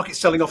used to markets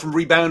selling off and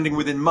rebounding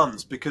within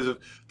months because of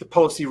the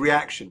policy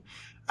reaction.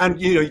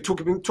 And, you're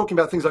talking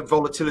about things like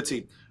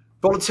volatility.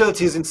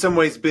 Volatility has in some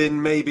ways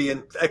been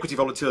and equity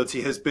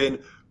volatility has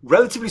been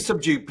relatively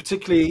subdued,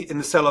 particularly in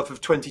the sell-off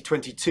of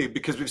 2022,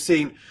 because we've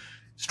seen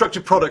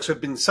structured products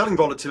have been selling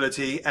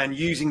volatility and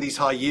using these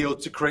high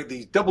yields to create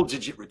these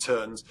double-digit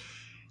returns.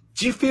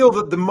 Do you feel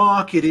that the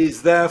market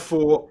is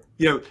therefore,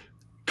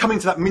 coming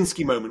to that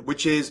Minsky moment,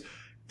 which is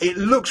it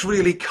looks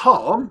really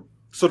calm,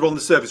 sort of on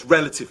the surface,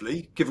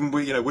 relatively, given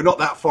we're not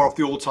that far off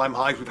the all-time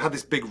highs. We've had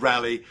this big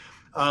rally,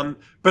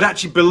 but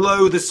actually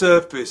below the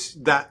surface,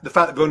 that the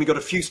fact that we've only got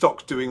a few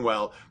stocks doing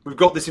well, we've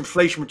got this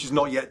inflation which is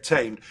not yet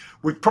tamed.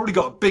 We've probably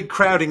got a big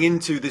crowding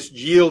into this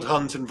yield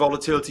hunt and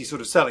volatility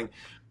sort of selling.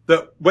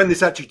 That when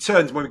this actually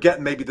turns, when we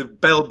get maybe the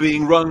bell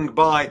being rung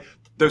by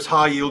those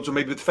high yields, or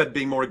maybe the Fed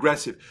being more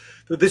aggressive,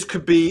 that this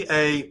could be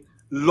a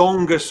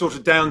longer sort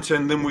of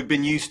downturn than we've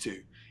been used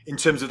to in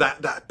terms of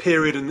that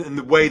period and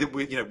the way that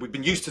we've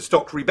been used to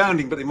stocks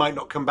rebounding, but they might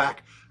not come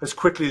back as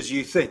quickly as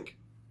you think.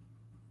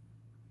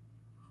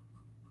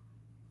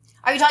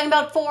 Are you talking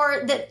about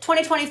for the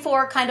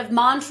 2024 kind of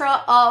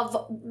mantra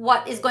of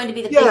what is going to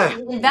be the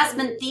big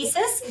investment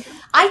thesis?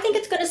 I think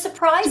it's going to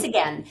surprise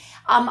again.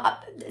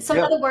 So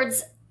in other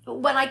words,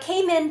 when I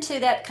came into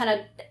that kind of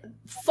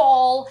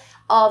fall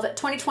of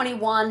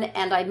 2021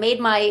 and I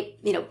made my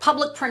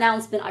public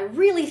pronouncement, I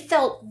really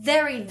felt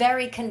very,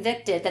 very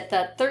convicted that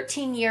the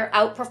 13-year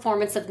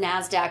outperformance of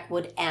NASDAQ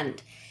would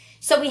end.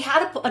 So we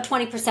had a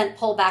 20%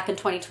 pullback in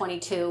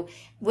 2022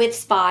 with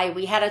SPY.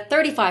 We had a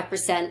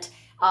 35%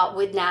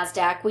 with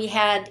NASDAQ. We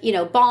had,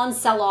 bond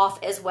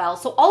sell-off as well.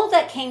 So all of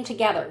that came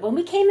together. When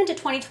we came into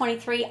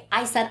 2023,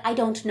 I said, I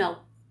don't know.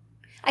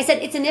 I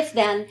said, it's an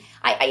if-then.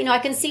 I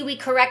can see we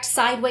correct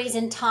sideways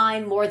in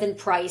time more than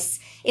price.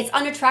 It's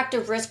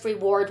unattractive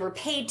risk-reward. We're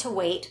paid to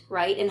wait,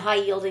 right, in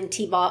high-yielding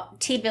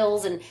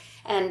T-bills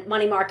and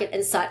money market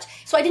and such.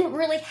 So I didn't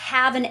really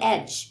have an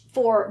edge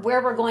for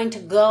where we're going to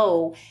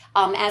go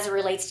as it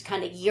relates to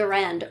kind of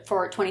year-end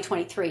for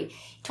 2023.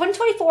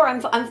 2024,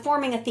 I'm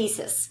forming a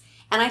thesis.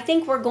 And I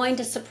think we're going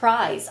to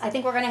surprise. I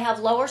think we're going to have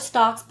lower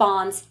stocks,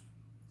 bonds,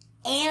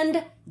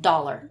 and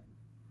dollar.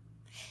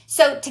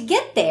 So to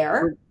get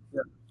there,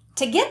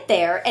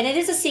 and it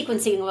is a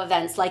sequencing of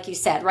events, like you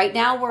said. Right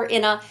now, we're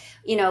in a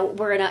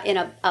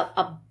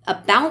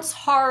bounce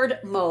hard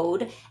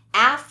mode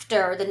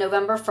after the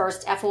November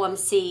 1st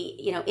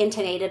FOMC,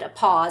 intonated a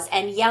pause,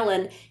 and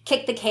Yellen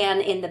kicked the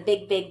can in the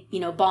big,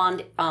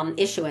 bond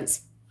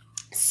issuance.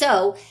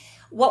 So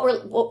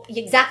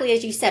exactly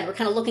as you said, we're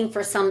kind of looking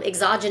for some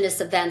exogenous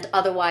event.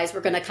 Otherwise,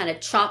 we're going to kind of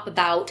chop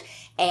about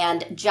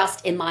and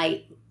just in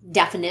my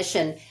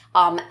definition,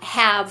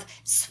 have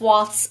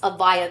swaths of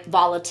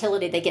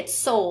volatility that get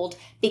sold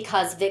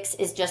because VIX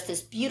is just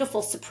this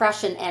beautiful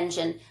suppression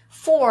engine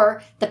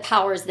for the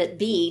powers that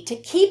be to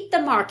keep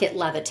the market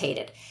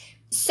levitated.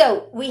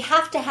 So we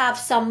have to have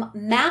some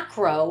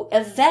macro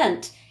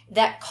event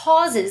that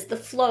causes the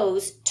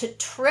flows to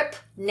trip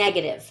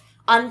negative.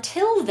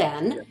 Until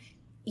then,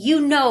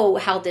 you know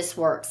how this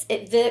works.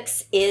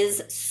 VIX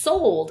is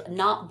sold,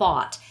 not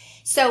bought.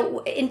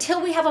 So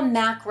until we have a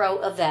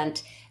macro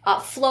event,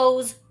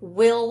 flows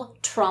will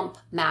trump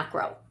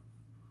macro.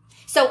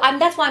 So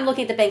that's why I'm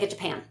looking at the Bank of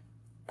Japan.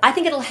 I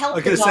think it'll help. I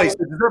was going to say, so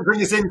does that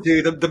bring us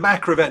into the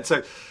macro event?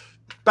 So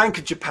Bank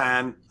of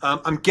Japan,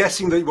 I'm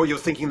guessing that what you're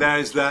thinking there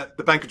is that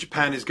the Bank of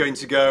Japan is going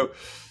to go,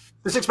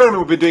 this experiment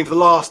we've been doing for the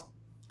last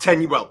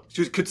 10 years, well,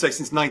 you could say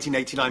since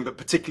 1989, but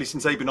particularly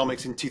since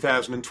Abenomics in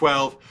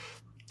 2012.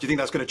 Do you think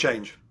that's going to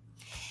change?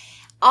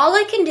 All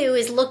I can do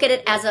is look at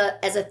it as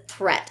a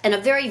threat, and a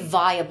very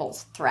viable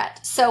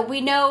threat. So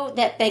we know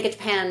that Bank of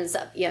Japan's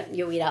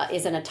Ueda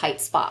is in a tight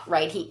spot,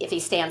 right? If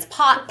he stands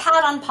pat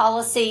on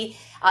policy,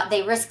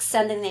 they risk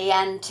sending the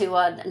yen to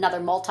another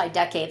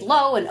multi-decade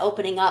low and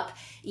opening up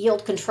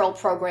yield control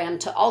program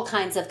to all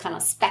kinds of kind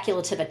of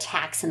speculative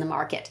attacks in the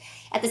market.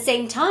 At the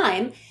same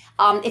time,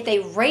 if they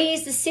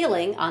raise the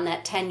ceiling on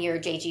that 10-year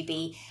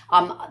JGB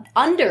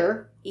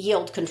under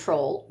yield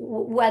control,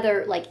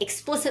 whether like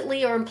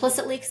explicitly or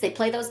implicitly, because they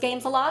play those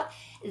games a lot,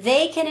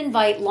 they can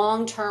invite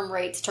long-term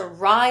rates to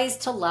rise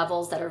to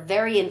levels that are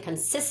very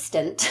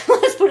inconsistent,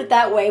 let's put it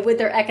that way, with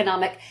their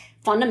economic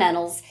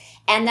fundamentals,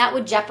 and that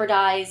would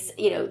jeopardize,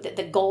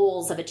 the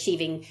goals of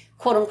achieving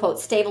quote unquote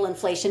stable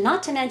inflation,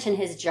 not to mention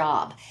his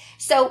job.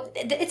 So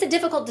it's a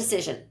difficult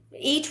decision.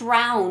 Each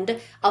round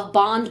of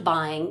bond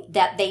buying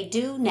that they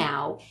do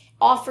now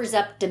offers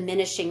up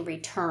diminishing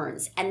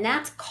returns, and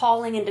that's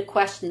calling into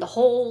question the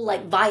whole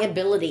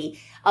viability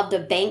of the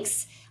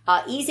bank's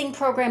easing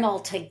program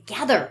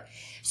altogether.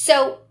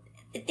 So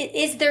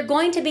is there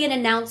going to be an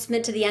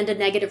announcement to the end of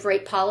negative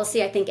rate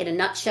policy? I think in a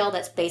nutshell,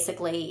 that's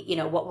basically,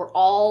 what we're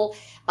all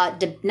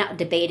not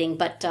debating,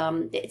 but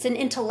it's an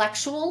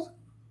intellectual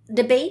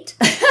debate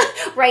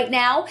right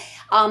now,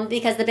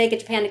 because the Bank of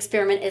Japan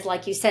experiment is,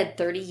 like you said,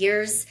 30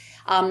 years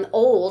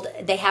old.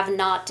 They have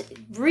not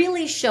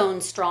really shown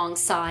strong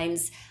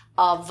signs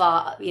of,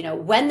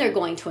 when they're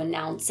going to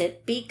announce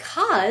it,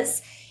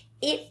 because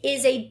it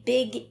is a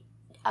big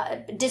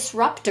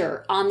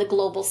disruptor on the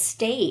global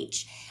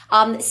stage.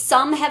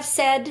 Some have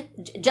said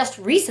just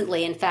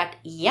recently, in fact,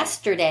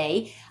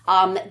 yesterday,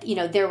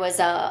 there was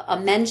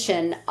a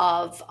mention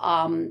of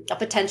a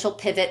potential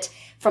pivot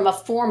from a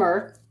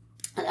former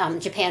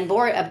Bank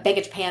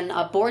of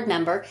Japan board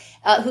member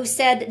who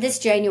said this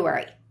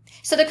January.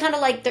 So they're kind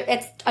of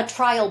it's a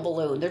trial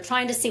balloon. They're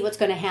trying to see what's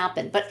going to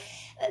happen. But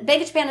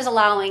Bank of Japan is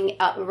allowing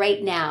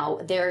right now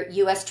their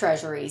U.S.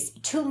 treasuries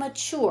to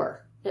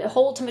mature,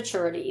 hold to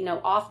maturity,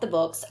 off the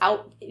books,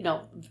 out,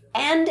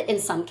 and in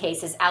some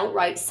cases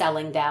outright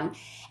selling them.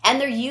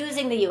 And they're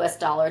using the US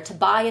dollar to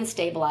buy and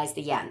stabilize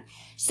the yen.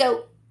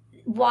 So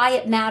why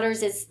it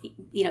matters is,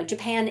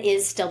 Japan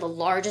is still the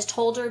largest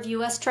holder of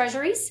US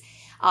treasuries.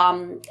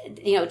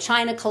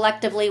 China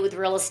collectively with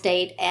real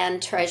estate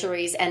and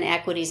treasuries and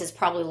equities is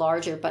probably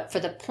larger, but for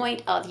the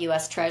point of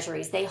US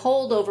treasuries, they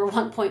hold over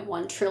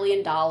 $1.1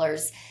 trillion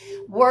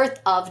worth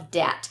of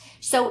debt.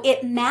 So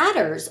it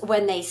matters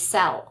when they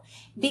sell,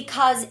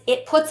 because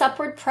it puts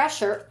upward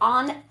pressure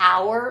on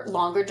our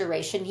longer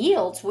duration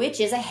yields, which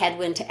is a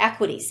headwind to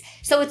equities.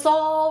 So it's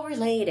all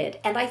related.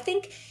 And I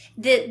think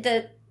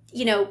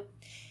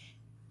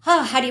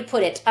how do you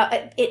put it?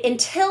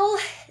 Until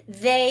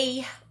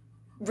they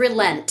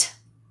relent,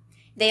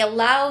 they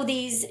allow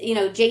these,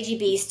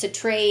 JGBs to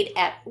trade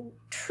at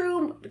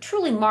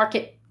truly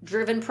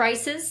market-driven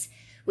prices,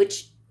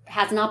 which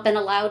has not been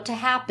allowed to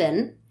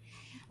happen.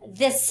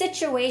 This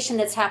situation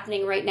that's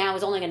happening right now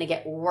is only going to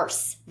get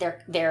worse.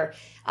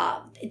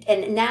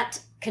 And that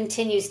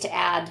continues to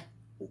add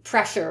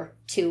pressure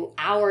to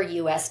our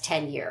U.S.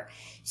 10-year.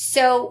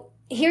 So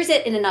here's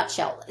it in a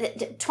nutshell.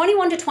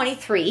 21 to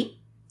 23,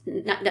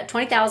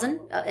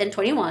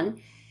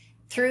 2021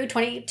 through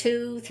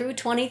 22 through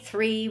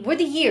 23 were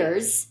the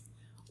years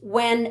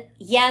when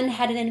yen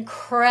had an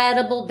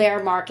incredible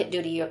bear market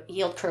due to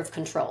yield curve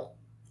control,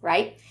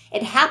 right?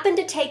 It happened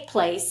to take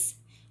place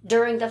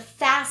during the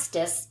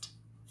fastest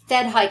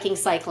Fed hiking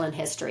cycle in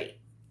history.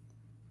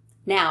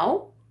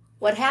 Now,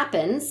 what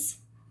happens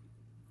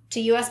to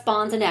U.S.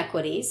 bonds and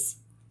equities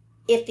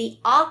if the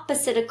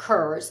opposite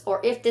occurs, or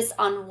if this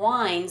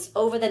unwinds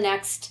over the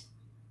next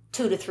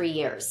 2 to 3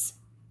 years?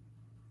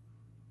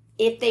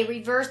 If they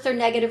reverse their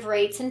negative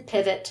rates and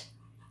pivot,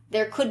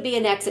 there could be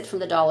an exit from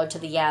the dollar to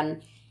the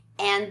yen,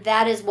 and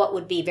that is what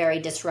would be very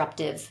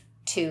disruptive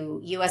to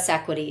U.S.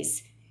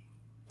 equities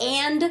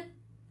and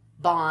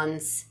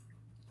bonds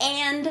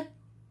and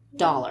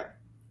dollar.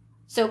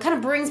 So it kind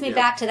of brings me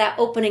back to that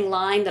opening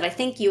line that I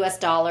think U.S.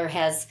 dollar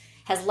has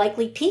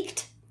likely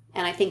peaked,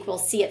 and I think we'll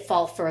see it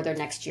fall further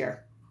next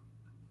year.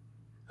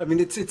 I mean,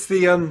 it's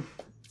the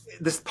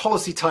this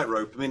policy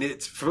tightrope. I mean,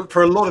 it's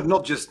for a lot of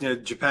not just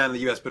Japan and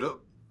the U.S., but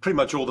pretty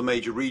much all the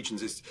major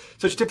regions. It's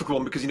such a difficult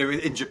one because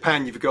in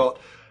Japan you've got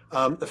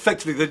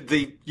effectively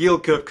the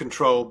yield curve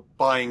control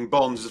buying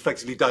bonds is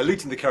effectively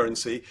diluting the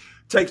currency,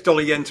 takes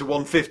dollar yen to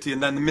 150,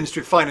 and then the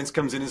Ministry of Finance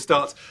comes in and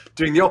starts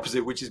doing the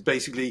opposite, which is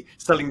basically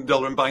selling the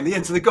dollar and buying the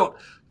yen. So they've got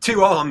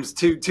two arms,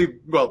 two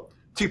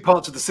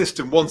parts of the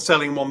system, one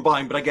selling, one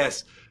buying. But I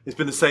guess it's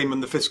been the same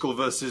in the fiscal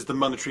versus the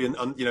monetary and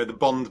the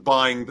bond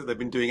buying that they've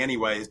been doing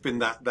anyway. It's been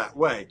that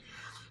way.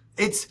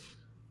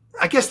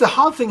 I guess the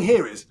hard thing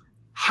here is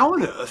how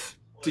on earth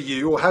do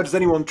you, or how does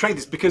anyone trade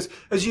this? Because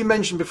as you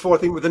mentioned before, I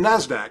think with the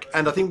NASDAQ,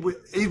 and I think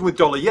even with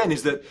dollar yen,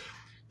 is that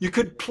you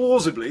could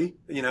plausibly,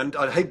 and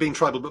I hate being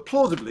tribal, but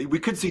plausibly, we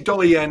could see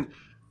dollar yen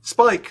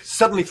spike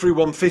suddenly through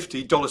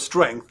 150 dollar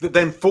strength that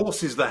then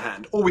forces the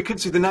hand. Or we could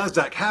see the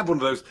NASDAQ have one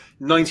of those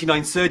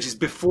 99 surges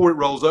before it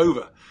rolls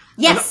over.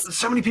 Yes. And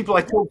so many people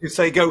I talk to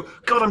say, God,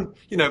 I'm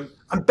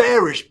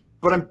bearish,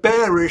 but I'm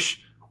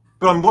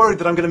worried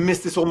that I'm going to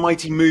miss this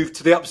almighty move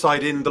to the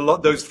upside in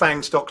those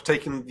FANG stocks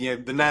taking the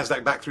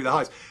NASDAQ back through the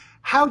highs.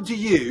 How do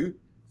you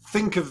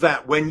think of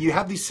that when you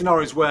have these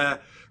scenarios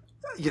where,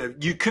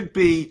 you could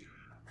be,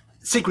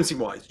 sequencing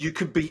wise, you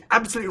could be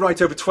absolutely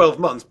right over 12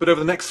 months, but over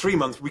the next 3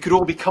 months, we could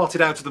all be carted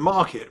out of the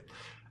market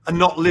and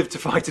not live to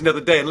fight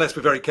another day unless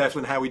we're very careful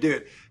in how we do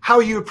it. How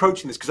are you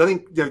approaching this? Because I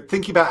think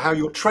thinking about how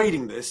you're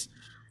trading this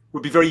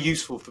would be very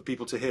useful for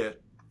people to hear.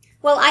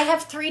 Well, I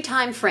have 3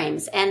 time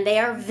frames and they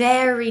are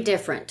very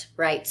different,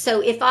 right?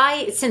 So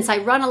since I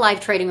run a live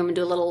trading room and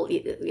do a little,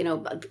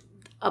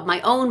 of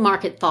my own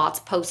market thoughts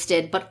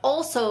posted, but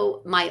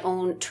also my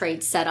own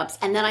trade setups.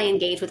 And then I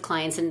engage with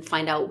clients and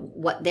find out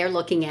what they're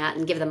looking at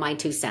and give them my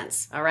 2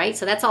 cents. All right.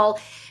 So that's all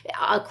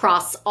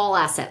across all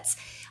assets.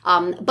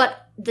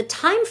 But the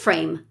time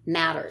frame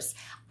matters.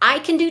 I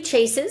can do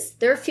chases.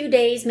 There are a few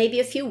days, maybe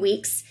a few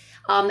weeks.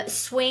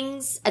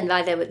 Swings, and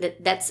by the way,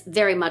 that's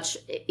very much,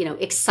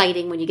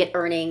 exciting when you get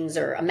earnings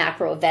or a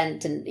macro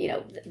event and,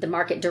 the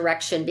market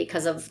direction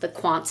because of the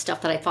quant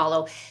stuff that I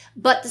follow.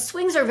 But the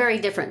swings are very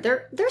different.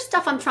 They're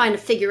stuff I'm trying to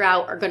figure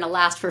out are going to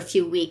last for a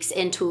few weeks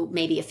into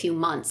maybe a few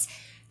months.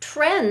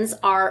 Trends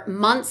are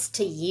months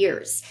to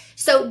years.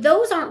 So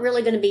those aren't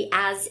really going to be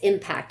as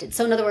impacted.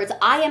 So in other words,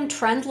 I am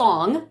trend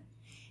long,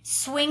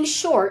 swing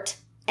short,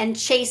 and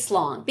chase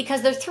long,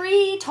 because they're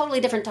 3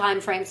 totally different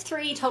time frames,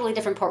 3 totally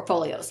different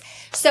portfolios.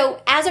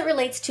 So as it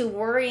relates to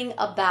worrying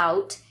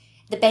about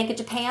the Bank of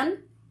Japan,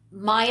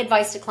 my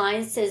advice to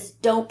clients is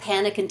don't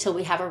panic until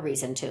we have a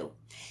reason to.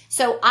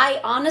 So I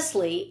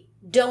honestly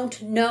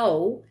don't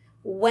know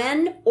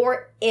when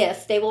or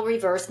if they will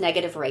reverse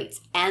negative rates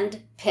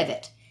and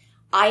pivot.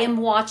 I am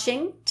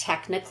watching,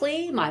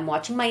 technically, I'm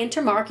watching my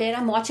intermarket,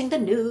 I'm watching the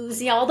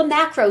news, all the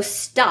macro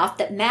stuff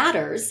that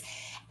matters.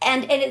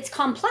 And it's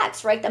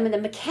complex, right? I mean, the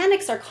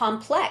mechanics are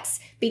complex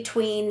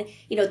between,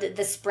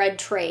 the spread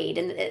trade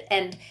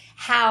and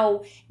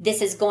how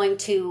this is going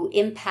to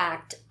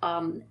impact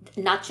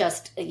not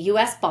just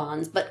U.S.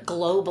 bonds, but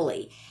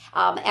globally,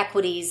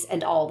 equities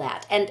and all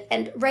that.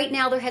 And right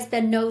now there has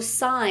been no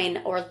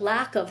sign or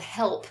lack of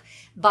help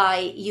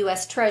by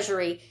U.S.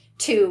 Treasury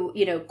to,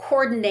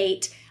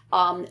 coordinate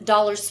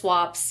dollar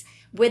swaps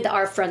with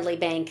our friendly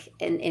bank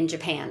in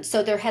Japan.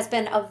 So there has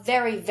been a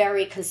very,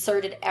 very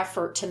concerted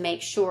effort to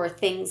make sure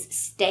things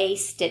stay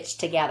stitched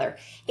together.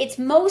 It's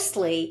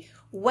mostly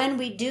when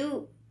we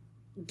do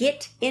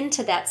get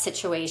into that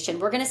situation,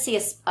 we're going to see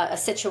a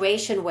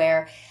situation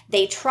where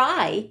they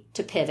try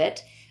to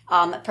pivot,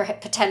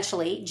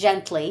 potentially,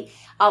 gently.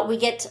 We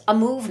get a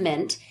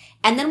movement,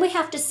 and then we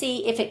have to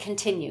see if it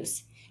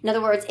continues. In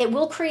other words, it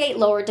will create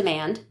lower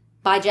demand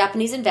by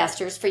Japanese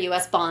investors for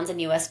U.S. bonds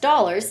and U.S.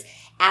 dollars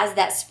as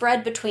that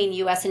spread between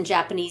U.S. and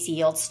Japanese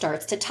yields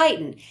starts to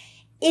tighten.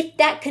 If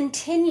that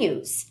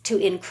continues to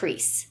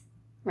increase,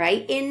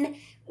 right,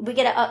 we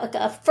get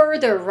a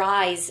further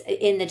rise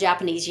in the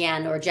Japanese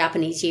yen or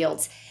Japanese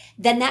yields,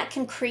 then that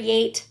can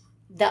create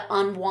the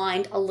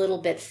unwind a little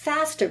bit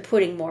faster,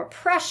 putting more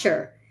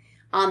pressure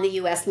on the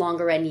U.S.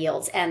 longer end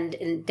yields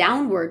and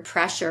downward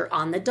pressure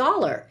on the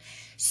dollar.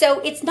 So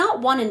it's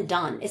not one and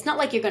done. It's not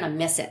like you're going to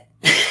miss it.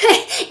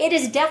 It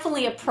is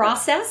definitely a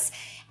process,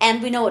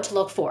 and we know what to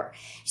look for.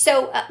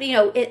 So,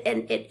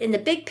 in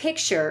the big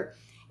picture,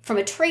 from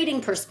a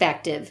trading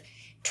perspective,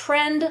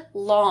 trend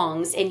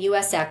longs in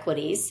U.S.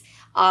 equities,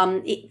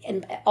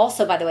 and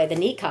also, by the way, the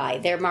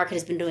Nikkei, their market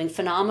has been doing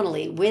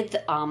phenomenally with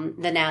the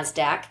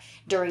NASDAQ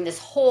during this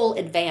whole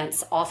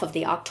advance off of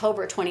the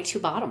October 22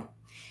 bottom.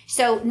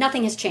 So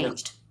nothing has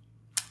changed.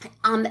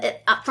 From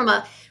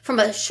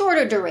a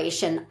shorter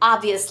duration,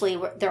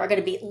 obviously, there are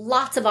going to be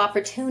lots of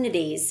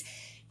opportunities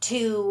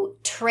to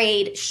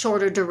trade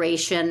shorter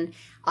duration,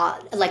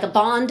 like a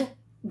bond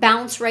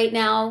bounce right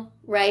now,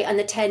 right, on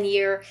the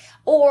 10-year,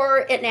 or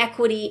an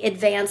equity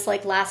advance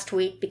like last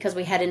week because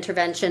we had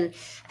intervention.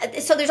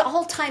 So there's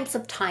all types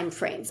of time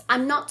frames.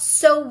 I'm not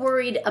so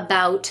worried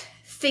about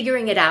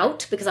figuring it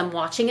out because I'm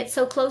watching it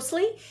so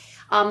closely.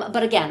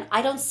 But again,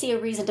 I don't see a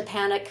reason to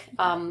panic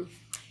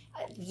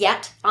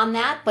yet on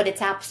that, but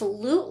it's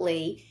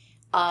absolutely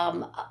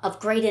of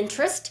great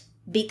interest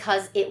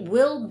because it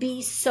will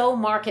be so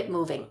market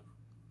moving.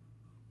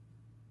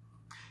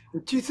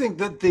 Do you think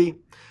that the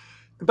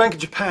Bank of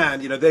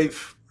Japan,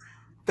 they've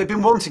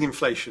been wanting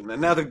inflation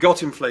and now they've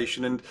got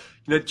inflation, and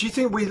do you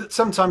think we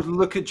sometimes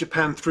look at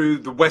Japan through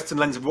the Western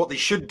lens of what they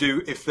should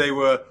do if they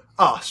were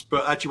us,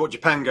 but actually what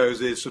Japan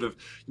goes is sort of,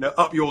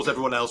 up yours,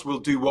 everyone else, we'll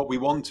do what we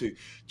want to.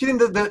 Do you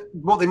think that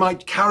what they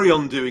might carry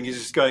on doing is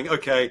just going,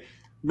 okay,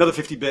 another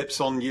 50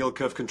 bips on yield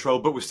curve control,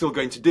 but we're still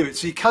going to do it?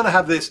 So you kind of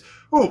have this,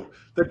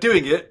 they're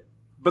doing it,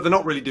 but they're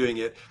not really doing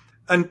it.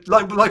 And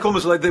like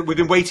almost like we've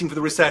been waiting for the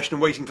recession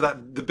and waiting for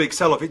the big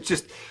sell-off.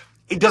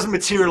 It doesn't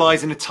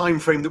materialize in a time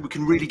frame that we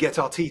can really get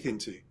our teeth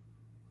into.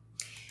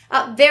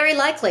 Very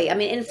likely. I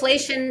mean,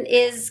 inflation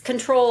is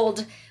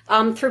controlled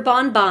through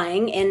bond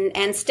buying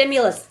and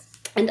stimulus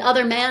and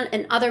other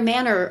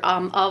manner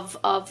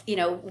of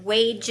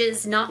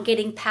wages not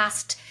getting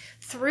passed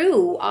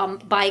through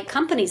by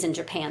companies in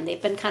Japan.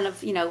 They've been kind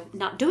of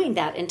not doing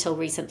that until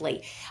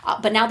recently,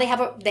 but now they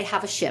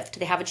have a shift,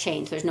 they have a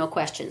change. There's no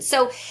question.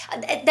 So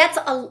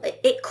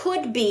it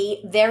could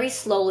be very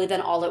slowly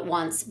then all at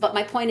once. But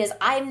my point is,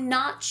 I'm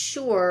not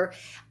sure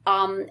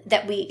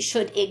that we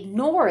should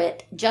ignore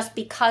it just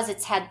because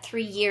it's had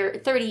 30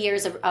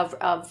 years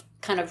of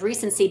kind of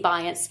recency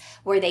bias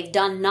where they've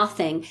done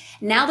nothing.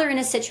 Now they're in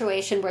a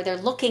situation where they're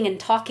looking and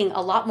talking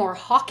a lot more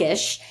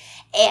hawkish.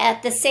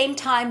 at the same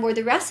time where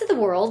the rest of the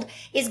world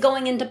is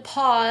going into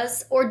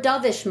pause or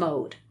dovish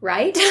mode,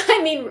 right?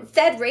 I mean,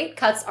 Fed rate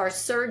cuts are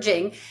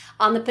surging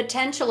on the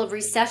potential of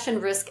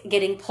recession risk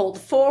getting pulled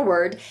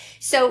forward.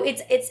 So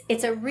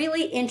it's a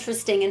really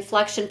interesting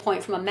inflection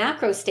point from a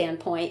macro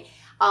standpoint.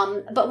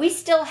 But we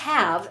still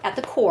have at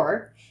the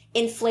core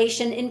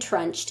inflation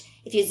entrenched.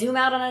 If you zoom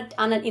out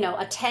on a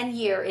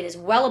 10-year, it is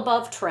well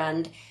above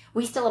trend.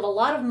 We still have a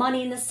lot of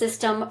money in the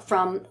system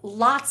from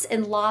lots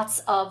and lots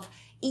of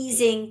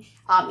easy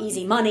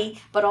money,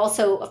 but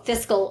also a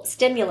fiscal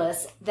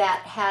stimulus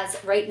that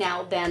has right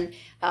now been,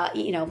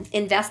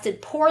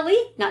 invested poorly,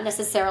 not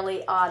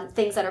necessarily on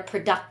things that are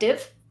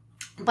productive,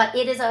 but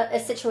it is a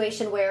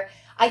situation where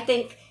I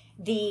think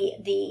the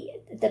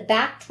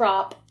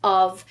backdrop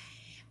of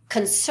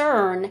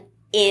concern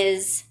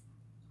is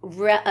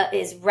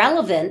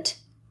relevant,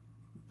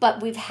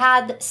 but we've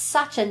had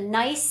such a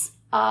nice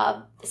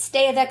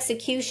stay of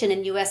execution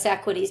in U.S.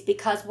 equities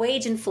because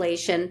wage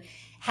inflation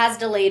has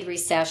delayed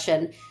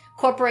recession.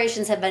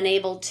 Corporations have been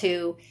able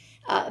to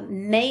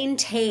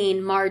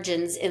maintain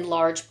margins in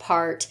large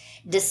part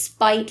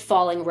despite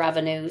falling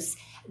revenues.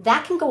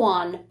 That can go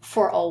on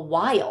for a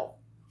while.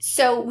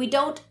 So we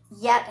don't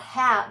yet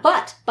have,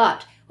 but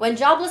when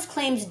jobless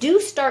claims do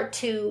start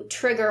to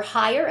trigger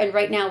higher, and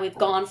right now we've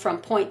gone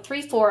from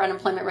 0.34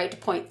 unemployment rate to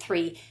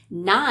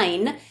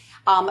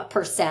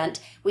 0.39%.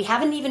 We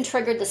haven't even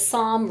triggered the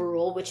SOM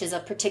rule, which is a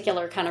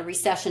particular kind of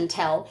recession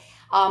tell.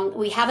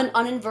 We haven't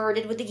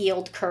uninverted with the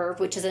yield curve,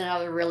 which is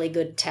another really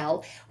good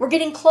tell. We're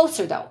getting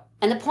closer though.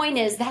 And the point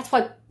is, that's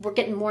why we're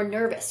getting more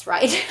nervous,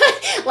 right?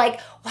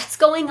 Like, what's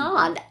going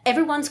on?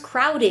 Everyone's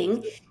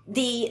crowding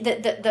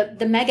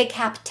the mega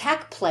cap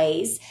tech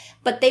plays,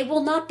 but they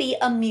will not be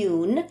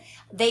immune.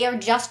 They are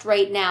just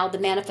right now the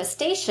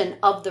manifestation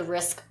of the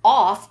risk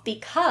off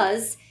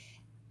because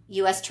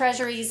U.S.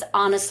 Treasuries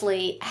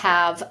honestly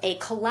have a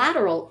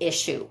collateral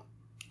issue,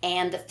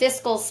 and the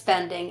fiscal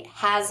spending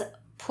has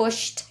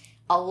pushed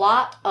a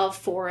lot of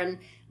foreign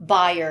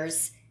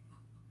buyers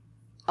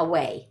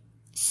away.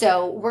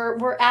 So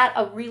we're at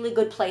a really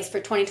good place for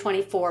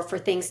 2024 for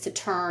things to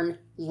turn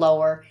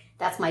lower.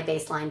 That's my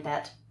baseline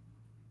bet.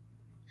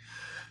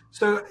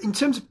 So in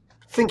terms of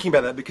thinking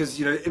about that,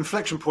 because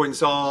inflection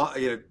points are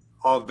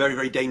very,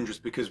 very dangerous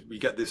because we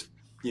get this.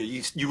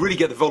 You really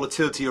get the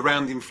volatility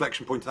around the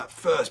inflection point of that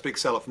first big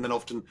sell-off, and then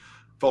often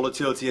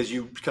volatility as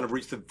you kind of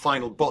reach the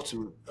final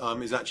bottom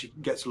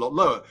gets a lot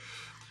lower.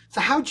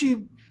 So how do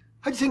you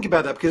think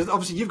about that? Because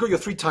obviously you've got your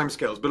 3 time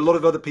scales, but a lot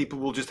of other people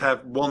will just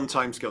have 1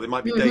 time scale. They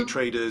might be day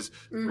traders,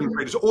 swing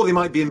traders, or they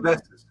might be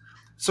investors.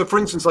 So for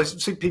instance, I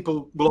see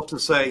people will often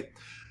say,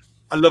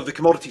 I love the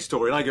commodity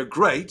story. And I go,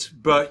 great,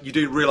 but you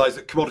do realize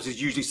that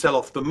commodities usually sell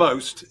off the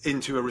most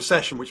into a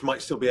recession, which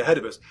might still be ahead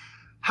of us.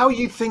 How are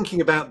you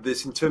thinking about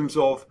this in terms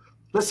of,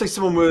 let's say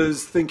someone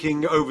was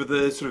thinking over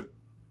the sort of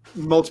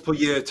multiple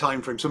year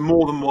time frame, so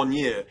more than 1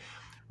 year,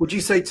 would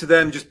you say to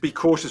them, just be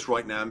cautious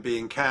right now and be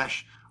in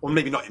cash? Or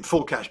maybe not in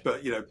full cash,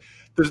 but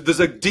there's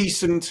a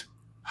decent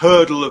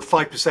hurdle of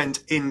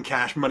 5% in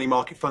cash, money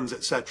market funds,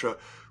 etc.,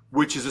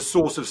 which is a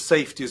source of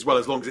safety as well,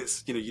 as long as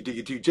it's you do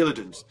your due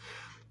diligence.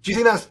 Do you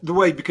think that's the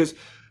way? Because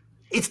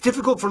it's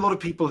difficult for a lot of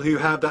people who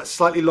have that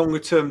slightly longer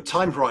term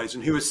time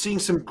horizon, who are seeing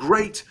some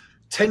great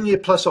 10-year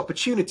plus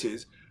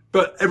opportunities,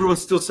 but everyone's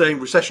still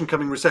saying recession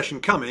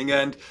coming,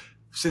 and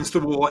since the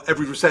war,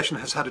 every recession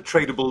has had a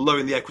tradable low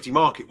in the equity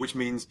market, which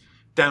means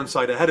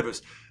downside ahead of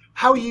us.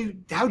 How do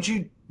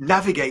you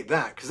navigate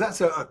that? Because that's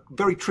a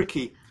very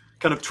tricky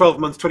kind of 12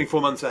 months,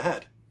 24 months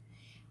ahead.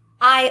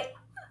 I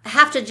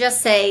have to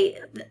just say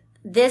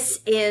this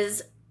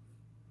is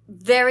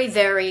very,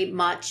 very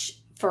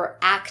much for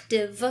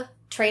active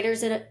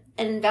traders and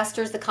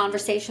investors, the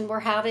conversation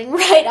we're having,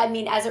 right? I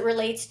mean, as it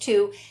relates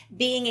to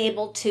being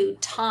able to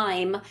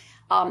time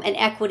an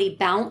equity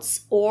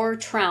bounce or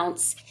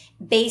trounce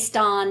based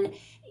on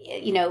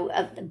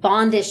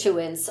bond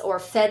issuance or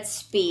Fed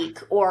speak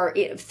or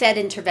Fed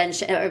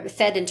intervention or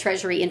Fed and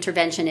Treasury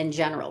intervention in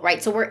general,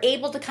 right? So we're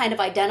able to kind of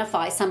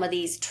identify some of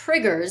these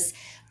triggers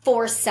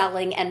for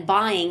selling and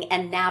buying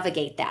and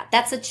navigate that.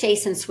 That's a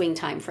chase and swing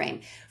time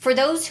frame. For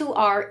those who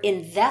are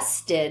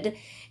invested,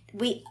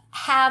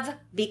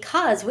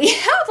 because we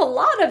have a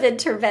lot of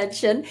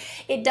intervention,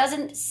 it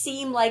doesn't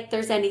seem like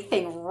there's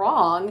anything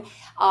wrong.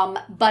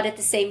 But at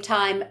the same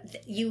time,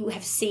 you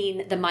have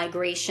seen the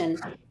migration,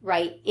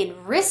 right,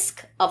 in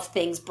risk of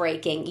things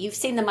breaking. You've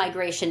seen the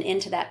migration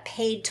into that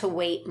paid to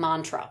wait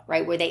mantra,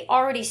 right, where they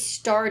already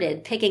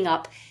started picking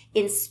up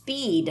in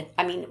speed.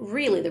 I mean,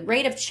 really, the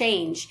rate of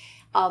change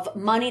of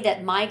money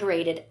that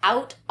migrated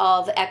out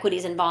of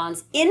equities and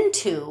bonds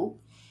into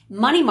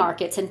money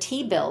markets and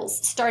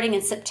T-bills starting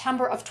in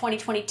September of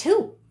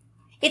 2022.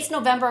 It's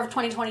November of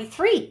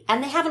 2023,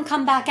 and they haven't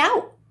come back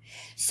out.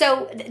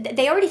 So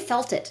they already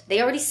felt it.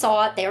 They already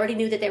saw it. They already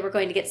knew that they were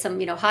going to get some,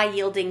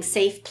 high-yielding,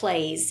 safe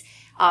plays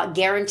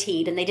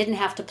guaranteed, and they didn't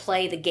have to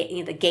play the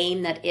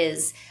game that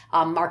is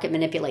market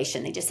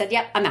manipulation. They just said,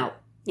 "Yep, I'm out."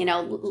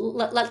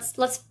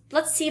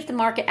 Let's see if the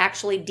market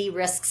actually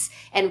de-risks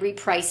and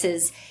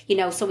reprices,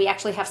 so we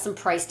actually have some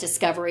price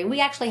discovery and we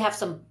actually have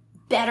some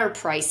better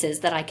prices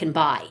that I can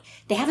buy.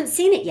 They haven't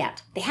seen it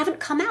yet. They haven't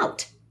come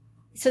out.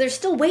 So they're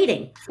still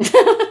waiting.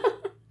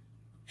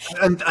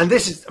 And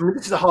this is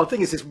the hard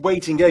thing, is this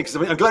waiting game. Because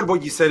I'm glad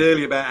what you said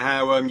earlier about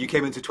how you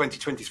came into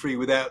 2023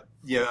 without,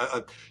 you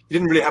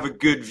didn't really have a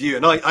good view.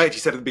 And I actually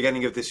said at the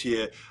beginning of this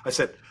year, I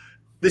said,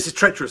 this is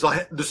treacherous.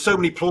 There's so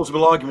many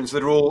plausible arguments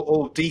that are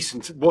all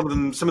decent.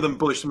 Some of them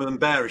bullish, some of them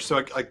bearish. So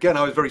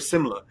I was very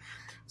similar.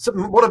 So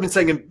what I've been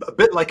saying, a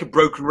bit like a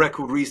broken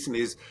record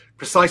recently, is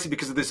precisely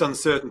because of this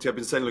uncertainty. I've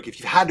been saying, look, if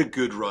you've had a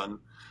good run,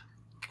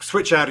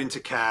 switch out into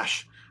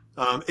cash,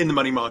 in the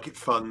money market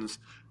funds.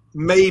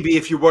 Maybe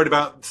if you're worried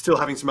about still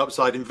having some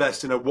upside,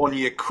 invest in a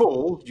 1-year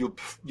call.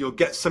 You'll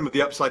get some of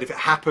the upside if it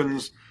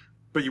happens,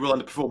 but you will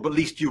underperform. But at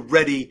least you're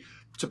ready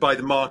to buy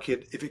the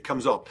market if it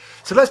comes up.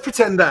 So let's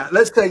pretend that.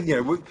 Let's say,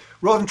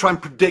 rather than try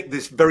and predict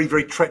this very,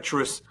 very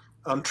treacherous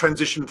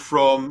transition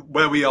from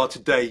where we are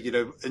today,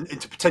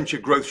 into potential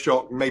growth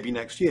shock maybe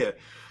next year.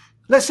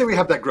 Let's say we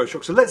have that growth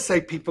shock. So let's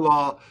say people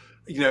are,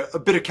 a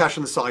bit of cash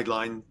on the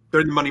sideline.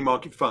 They're in the money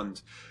market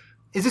funds.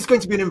 Is this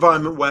going to be an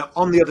environment where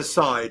on the other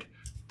side,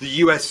 the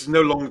US is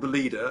no longer the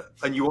leader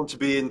and you want to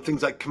be in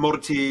things like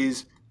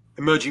commodities,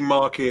 emerging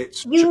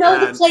markets, You Japan?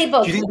 know the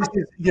playbook. Do you think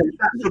this is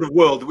that sort of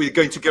world that we're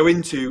going to go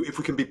into if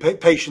we can be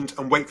patient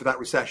and wait for that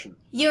recession?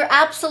 You're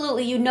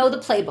absolutely, the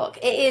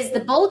playbook.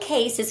 The bull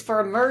case is for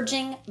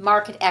emerging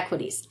market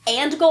equities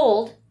and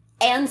gold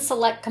and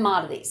select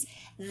commodities.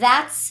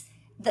 That's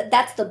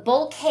the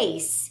bull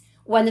case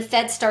when the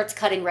Fed starts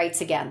cutting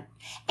rates again.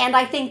 And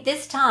I think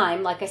this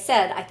time, like I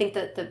said, I think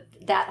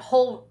that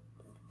whole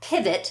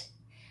pivot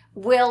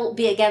will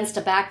be against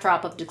a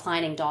backdrop of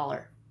declining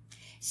dollar.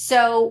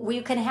 So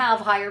we can have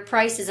higher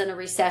prices in a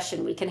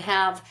recession. We can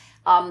have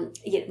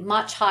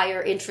much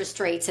higher interest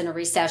rates in a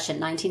recession.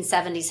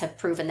 1970s have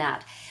proven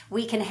that.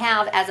 We can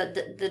have, as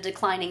the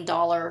declining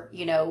dollar,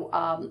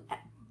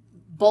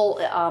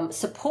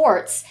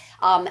 supports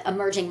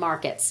emerging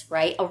markets,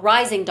 right? A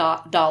rising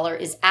dollar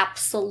is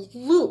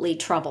absolutely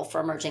trouble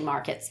for emerging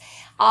markets.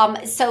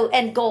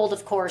 And gold,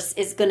 of course,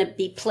 is going to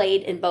be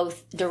played in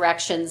both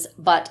directions,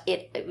 but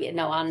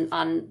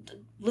on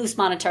loose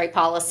monetary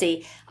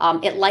policy,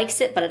 it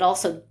likes it, but it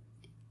also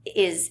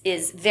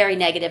is very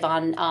negative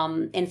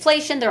on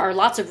inflation. There are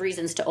lots of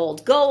reasons to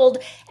hold gold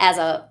as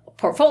a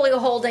portfolio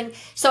holding.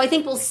 So I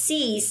think we'll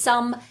see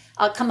some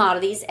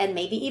commodities and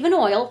maybe even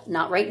oil,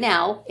 not right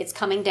now. It's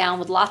coming down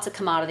with lots of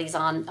commodities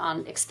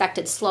on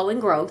expected slowing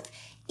growth.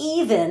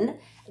 Even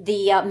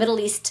the Middle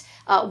East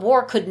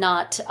war could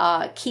not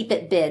keep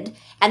it bid.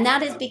 And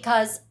that is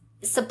because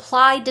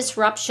supply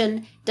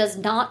disruption does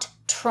not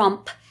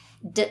trump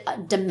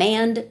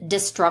demand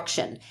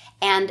destruction.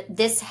 And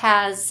this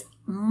has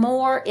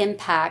more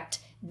impact,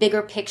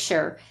 bigger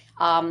picture,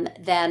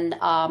 than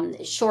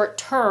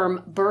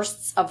short-term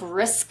bursts of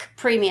risk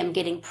premium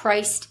getting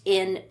priced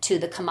into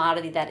the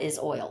commodity that is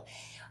oil.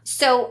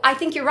 So I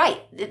think you're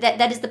right.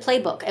 That is the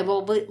playbook, and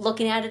we'll be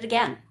looking at it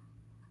again.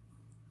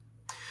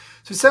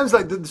 So it sounds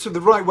like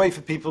the right way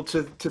for people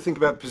to think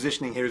about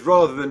positioning here is,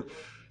 rather than,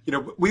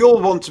 we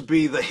all want to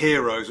be the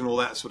heroes and all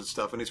that sort of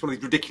stuff. And it's one of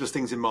these ridiculous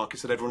things in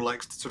markets that everyone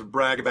likes to sort of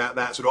brag about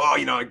that. Sort of, I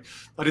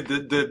did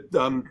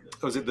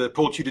the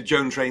Paul Tudor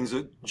Jones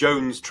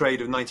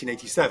trade of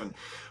 1987.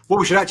 What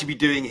we should actually be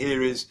doing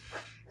here is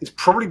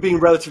probably being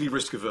relatively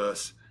risk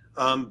averse,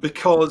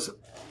 because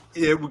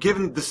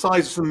given the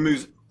size of some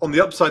moves on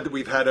the upside that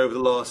we've had over the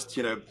last,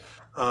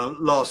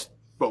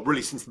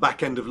 really since the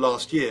back end of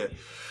last year,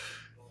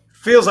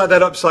 feels like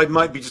that upside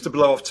might be just a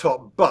blow off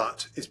top,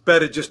 but it's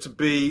better just to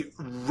be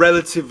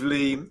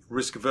relatively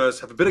risk averse,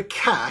 have a bit of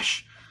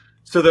cash,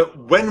 so that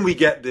when we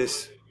get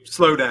this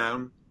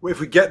slowdown, if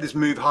we get this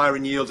move higher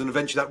in yields and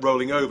eventually that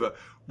rolling over,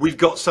 we've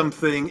got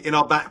something in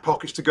our back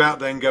pockets to go out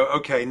there and go,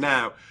 okay,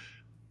 now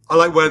I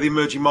like where the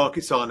emerging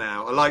markets are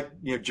now. I like,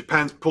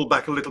 Japan's pulled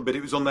back a little bit.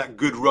 It was on that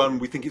good run.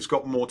 We think it's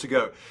got more to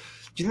go. Do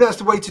you think that's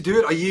the way to do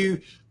it? Are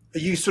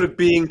you sort of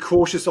being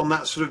cautious on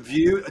that sort of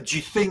view? Do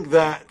you think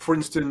that, for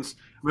instance,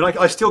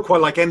 I still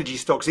quite like energy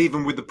stocks,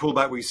 even with the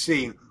pullback we've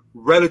seen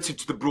relative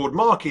to the broad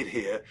market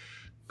here,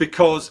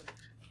 because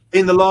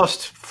in the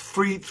last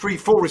three,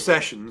 4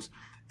 recessions,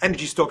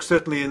 energy stocks,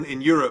 certainly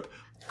in Europe,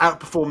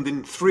 outperformed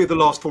in 3 of the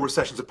last 4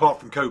 recessions apart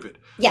from COVID.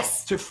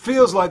 Yes. So it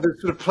feels like the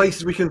sort of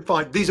places we can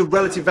find, these are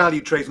relative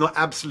value trades, not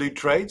absolute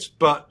trades,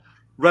 but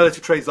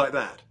relative trades like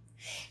that.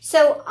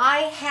 So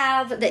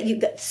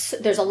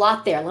there's a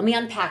lot there. Let me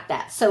unpack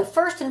that. So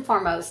first and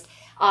foremost,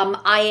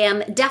 I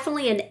am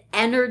definitely an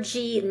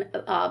energy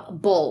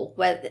bull.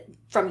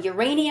 from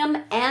uranium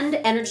and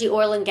energy,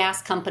 oil, and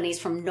gas companies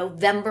from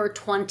November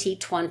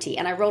 2020.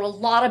 And I wrote a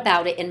lot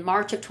about it in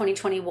March of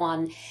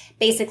 2021.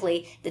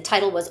 Basically, the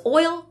title was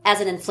Oil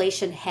as an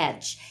Inflation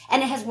Hedge.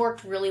 And it has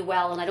worked really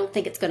well, and I don't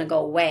think it's going to go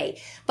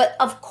away. But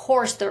of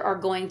course, there are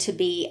going to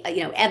be,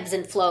 ebbs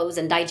and flows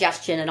and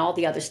digestion and all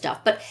the other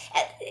stuff. But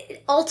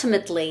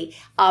ultimately,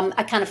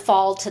 I kind of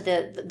fall to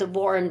the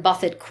Warren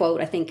Buffett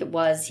quote, I think it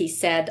was. He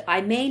said,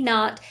 I may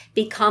not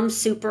become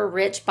super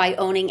rich by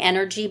owning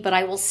energy, but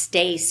I will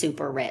stay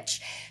super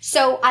rich.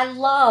 So I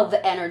love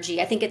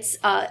energy. I think it's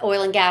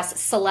oil and gas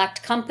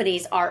select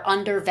companies are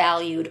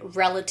undervalued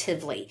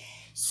relatively.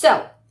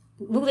 So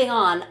moving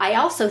on, I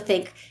also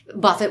think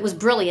Buffett was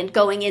brilliant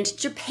going into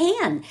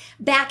Japan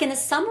back in the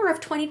summer of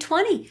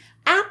 2020.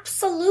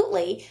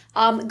 Absolutely.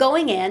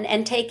 Going in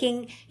and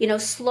taking,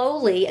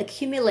 slowly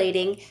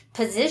accumulating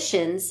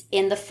positions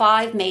in the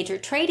 5 major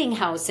trading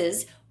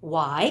houses.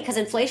 Why? Because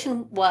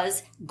inflation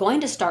was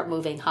going to start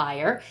moving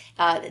higher.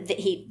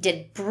 He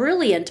did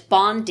brilliant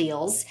bond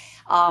deals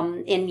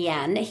in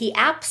yen. He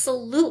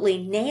absolutely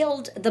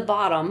nailed the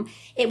bottom.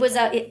 It was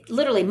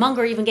literally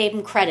Munger even gave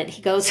him credit.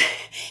 He goes,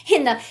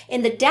 in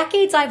the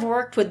decades I've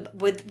worked with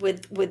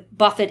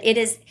Buffett, it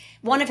is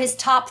one of his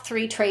top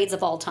 3 trades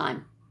of all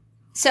time.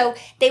 So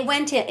they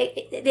went in,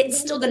 it's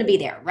still going to be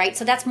there, right?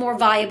 So that's more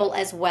viable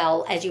as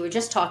well, as you were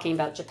just talking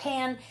about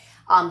Japan.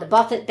 The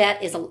Buffett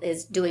bet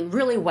is doing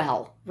really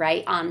well,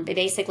 right?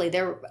 Basically,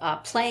 they're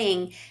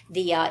playing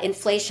the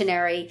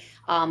inflationary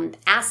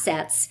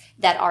assets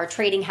that are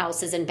trading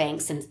houses and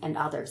banks and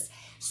others.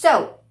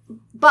 So,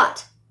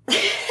 but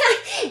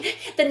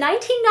the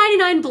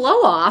 1999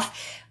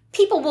 blow-off,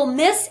 people will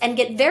miss and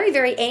get very,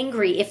 very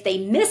angry if they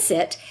miss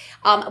it.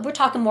 We're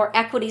talking more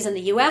equities in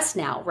the U.S.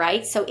 now,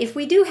 right? So if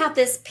we do have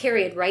this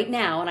period right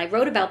now, and I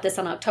wrote about this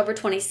on October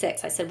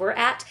 26th, I said we're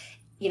at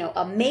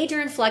a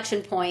major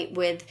inflection point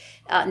with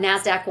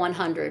NASDAQ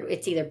 100.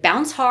 It's either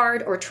bounce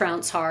hard or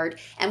trounce hard.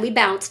 And we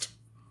bounced.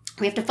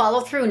 We have to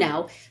follow through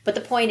now. But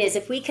the point is,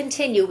 if we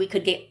continue, we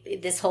could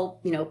get this whole,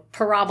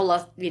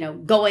 parabola,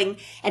 going,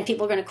 and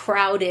people are going to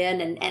crowd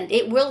in, and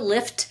it will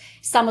lift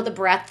some of the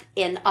breath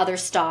in other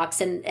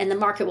stocks, and the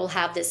market will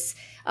have this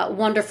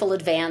wonderful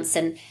advance,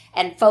 and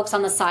folks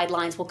on the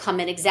sidelines will come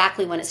in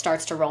exactly when it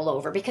starts to roll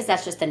over, because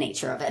that's just the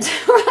nature of it,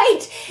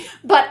 right?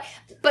 But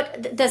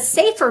the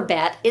safer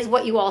bet is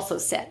what you also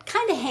said,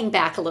 kind of hang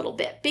back a little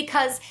bit,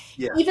 because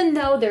even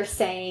though they're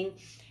saying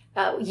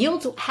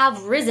yields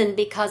have risen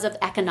because of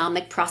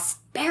economic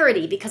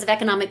prosperity, because of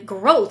economic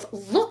growth,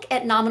 look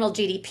at nominal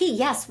GDP.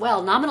 Yes,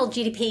 well, nominal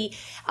GDP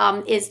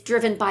is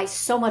driven by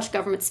so much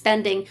government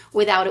spending.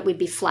 Without it, we'd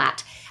be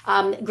flat.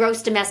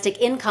 Gross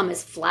domestic income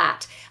is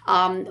flat.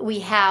 We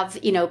have,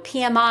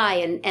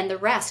 PMI and the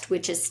rest,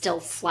 which is still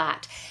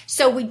flat.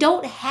 So we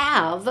don't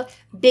have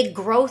big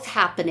growth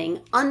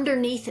happening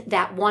underneath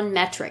that one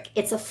metric.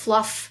 It's a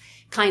fluff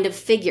kind of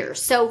figure.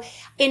 So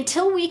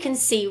until we can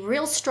see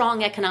real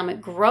strong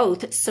economic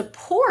growth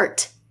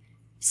support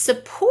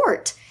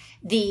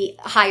the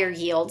higher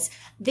yields,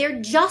 they're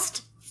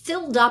just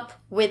filled up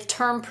with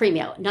term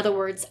premium. In other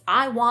words,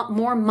 I want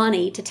more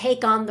money to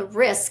take on the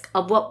risk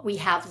of what we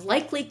have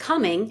likely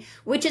coming,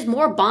 which is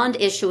more bond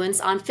issuance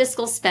on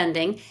fiscal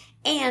spending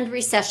and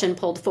recession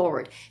pulled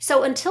forward.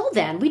 So until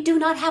then, we do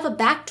not have a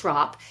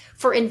backdrop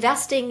for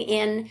investing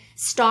in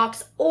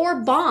stocks or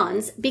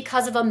bonds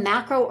because of a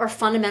macro or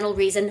fundamental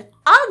reason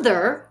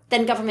other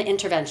than government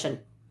intervention.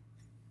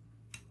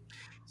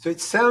 So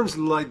it sounds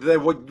like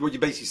what you're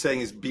basically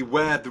saying is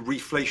beware the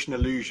reflation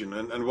illusion.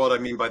 And what I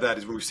mean by that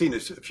is, we've seen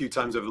this a few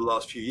times over the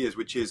last few years,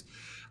 which is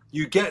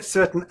you get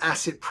certain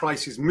asset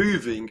prices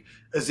moving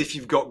as if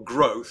you've got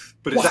growth,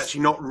 but it's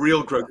actually not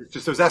real growth. It's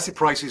just those asset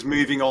prices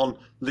moving on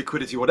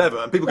liquidity, whatever.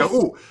 And people go,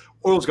 oh,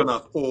 oil's gone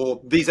up, or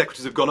these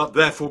equities have gone up,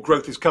 therefore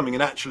growth is coming.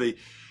 And actually,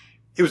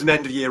 it was an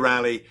end of year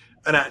rally.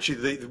 And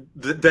actually,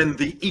 then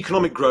the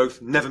economic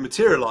growth never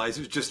materialized.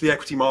 It was just the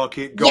equity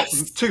market got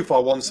too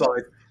far one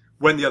side,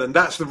 went the other. And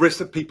that's the risk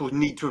that people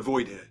need to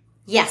avoid here.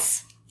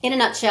 Yes. In a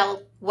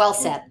nutshell, well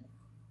said.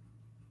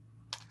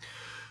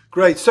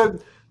 Great. So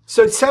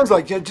it sounds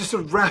like, just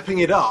sort of wrapping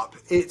it up,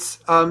 it's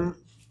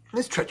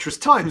treacherous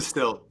times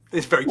still.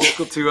 It's very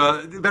difficult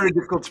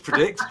to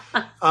predict.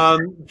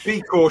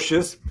 Be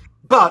cautious.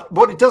 But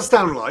what it does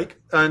sound like,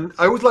 and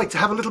I always like to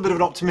have a little bit of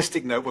an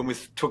optimistic note when we're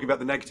talking about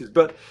the negatives,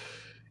 but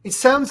it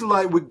sounds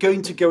like we're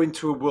going to go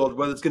into a world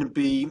where there's going to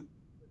be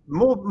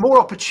more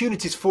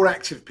opportunities for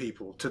active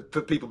people,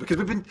 because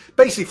we've been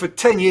basically for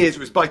 10 years it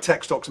was buy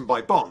tech stocks and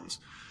buy bonds.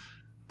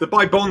 The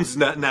buy bonds is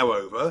now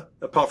over,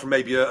 apart from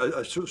maybe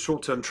a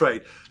short-term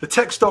trade. The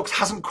tech stocks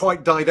hasn't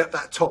quite died at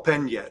that top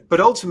end yet.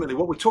 But ultimately,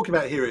 what we're talking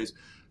about here is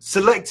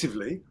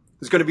selectively,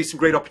 there's going to be some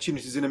great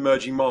opportunities in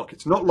emerging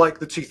markets. Not like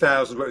the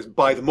 2000s where it was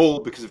buy them all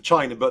because of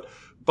China, but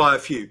buy a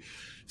few.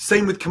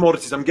 Same with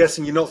commodities. I'm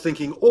guessing you're not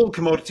thinking all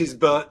commodities,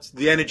 but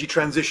the energy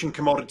transition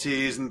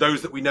commodities and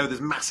those that we know there's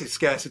massive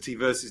scarcity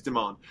versus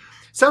demand.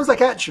 Sounds like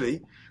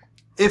actually,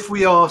 if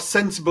we are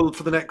sensible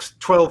for the next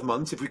 12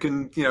 months, if we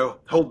can,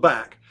 hold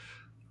back,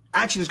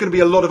 actually there's going to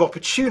be a lot of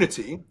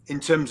opportunity in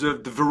terms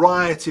of the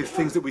variety of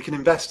things that we can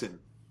invest in.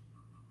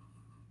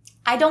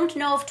 I don't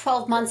know if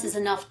 12 months is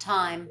enough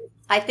time.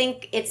 I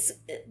think it's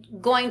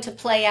going to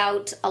play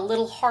out a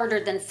little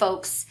harder than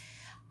folks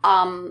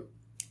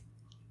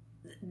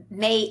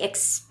may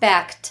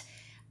expect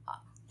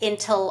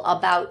until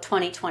about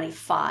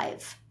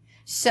 2025.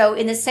 So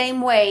in the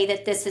same way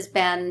that this has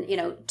been,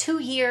 2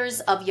 years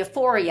of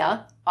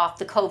euphoria off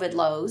the COVID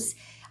lows,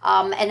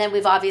 and then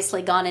we've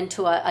obviously gone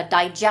into a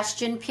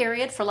digestion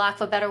period, for lack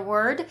of a better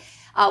word.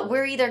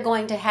 We're either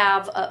going to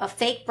have a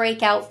fake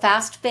breakout,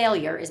 fast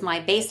failure is my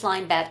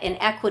baseline bet in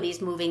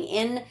equities moving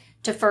in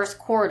to first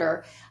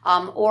quarter,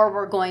 or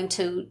we're going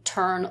to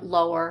turn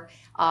lower,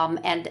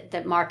 and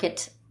the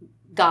market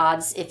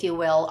gods, if you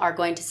will, are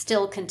going to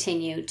still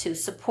continue to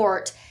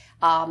support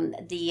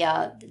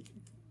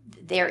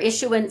their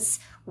issuance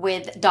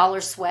with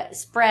dollar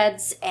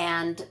spreads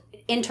and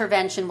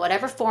intervention,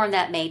 whatever form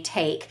that may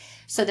take,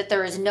 so that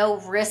there is no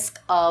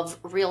risk of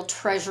real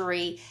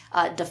treasury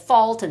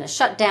default and a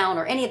shutdown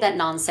or any of that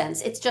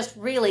nonsense. It's just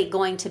really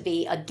going to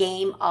be a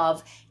game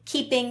of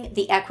keeping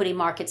the equity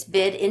markets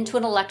bid into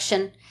an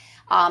election.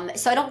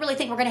 So I don't really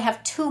think we're going to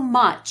have too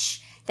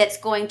much that's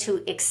going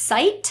to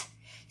excite.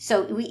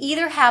 So we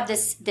either have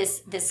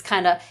this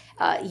kind of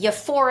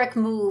euphoric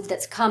move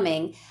that's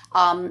coming,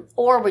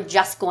 or we're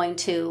just going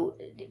to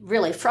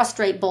really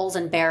frustrate bulls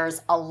and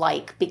bears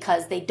alike,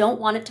 because they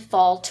don't want it to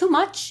fall too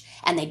much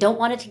and they don't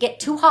want it to get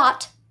too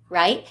hot,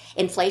 right?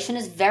 Inflation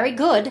is very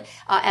good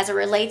as it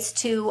relates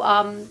to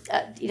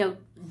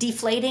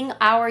deflating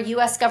our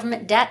U.S.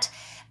 government debt,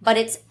 but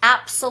it's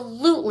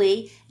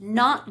absolutely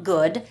not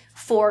good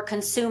for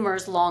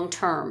consumers long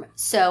term.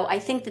 So I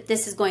think that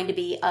this is going to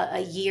be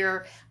a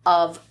year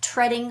of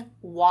treading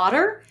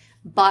water,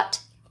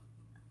 but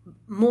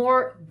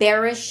more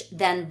bearish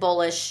than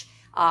bullish,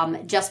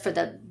 just for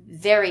the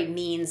very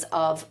means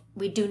of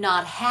we do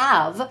not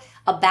have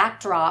a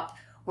backdrop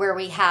where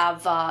we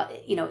have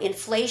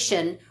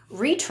inflation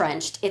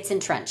retrenched, it's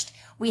entrenched.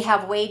 We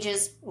have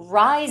wages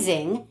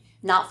rising,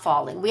 not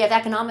falling. We have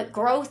economic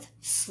growth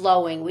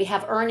slowing. We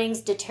have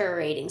earnings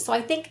deteriorating. So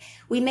I think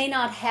we may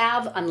not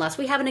have, unless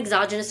we have an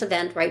exogenous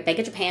event, right? Bank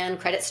of Japan,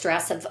 credit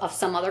stress of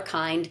some other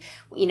kind,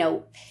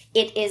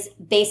 it is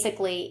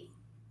basically,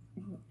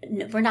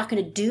 we're not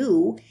going to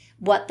do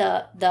what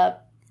the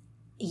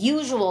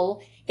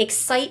usual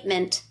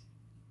excitement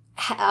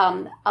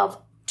of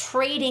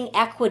trading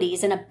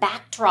equities in a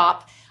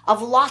backdrop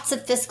of lots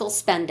of fiscal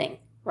spending,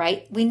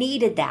 right? We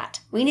needed that.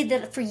 We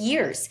needed that for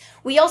years.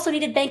 We also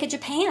needed Bank of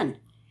Japan,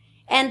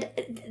 and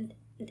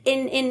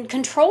in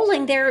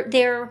controlling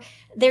their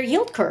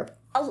yield curve.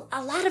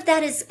 A lot of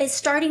that is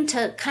starting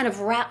to kind of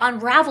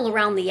unravel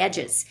around the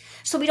edges.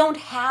 So we don't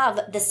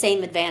have the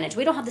same advantage.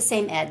 We don't have the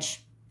same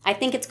edge. I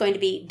think it's going to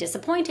be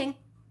disappointing.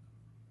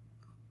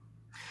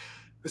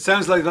 It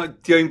sounds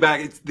like going back,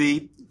 it's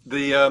the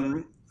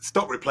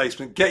stock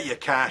replacement. Get your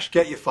cash,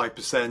 get your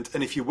 5%,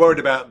 and if you're worried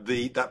about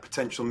that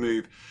potential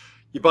move,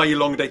 you buy your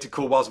long dated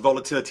call whilst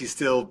volatility is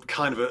still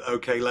kind of at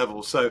okay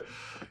level. So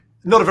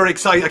not a very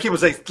exciting, I keep on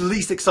saying, it's the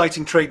least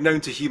exciting trade known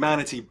to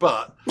humanity,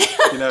 but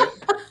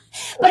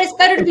but it's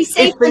better to be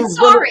safe than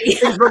sorry.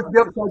 Things run to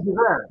the upside, you're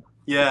there.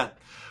 Yeah.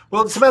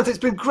 Well, Samantha, it's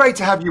been great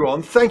to have you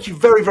on. Thank you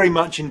very, very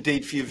much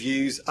indeed for your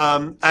views.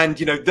 And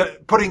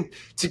putting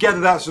together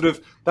that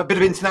bit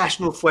of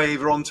international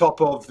flavour on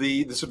top of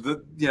the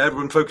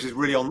everyone focuses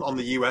really on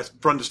the US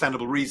for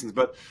understandable reasons.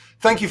 But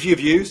thank you for your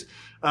views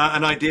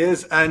and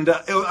ideas. And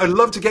I'd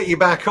love to get you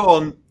back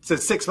on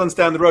 6 months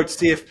down the road to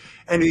see if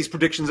any of these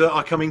predictions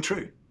are coming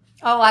true.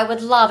 Oh, I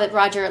would love it,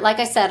 Roger. Like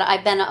I said,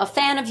 I've been a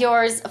fan of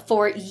yours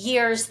for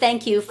years.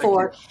 Thank you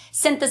for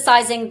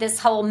synthesizing this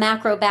whole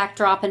macro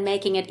backdrop and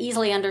making it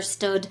easily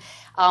understood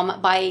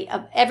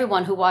by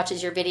everyone who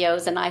watches your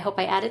videos. And I hope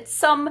I added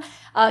some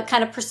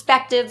kind of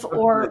perspective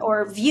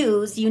or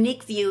views,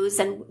 unique views.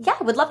 And yeah,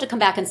 I would love to come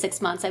back in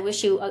 6 months. I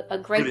wish you a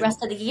great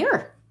rest of the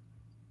year.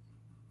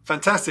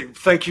 Fantastic.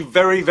 Thank you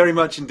very, very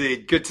much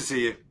indeed. Good to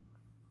see you.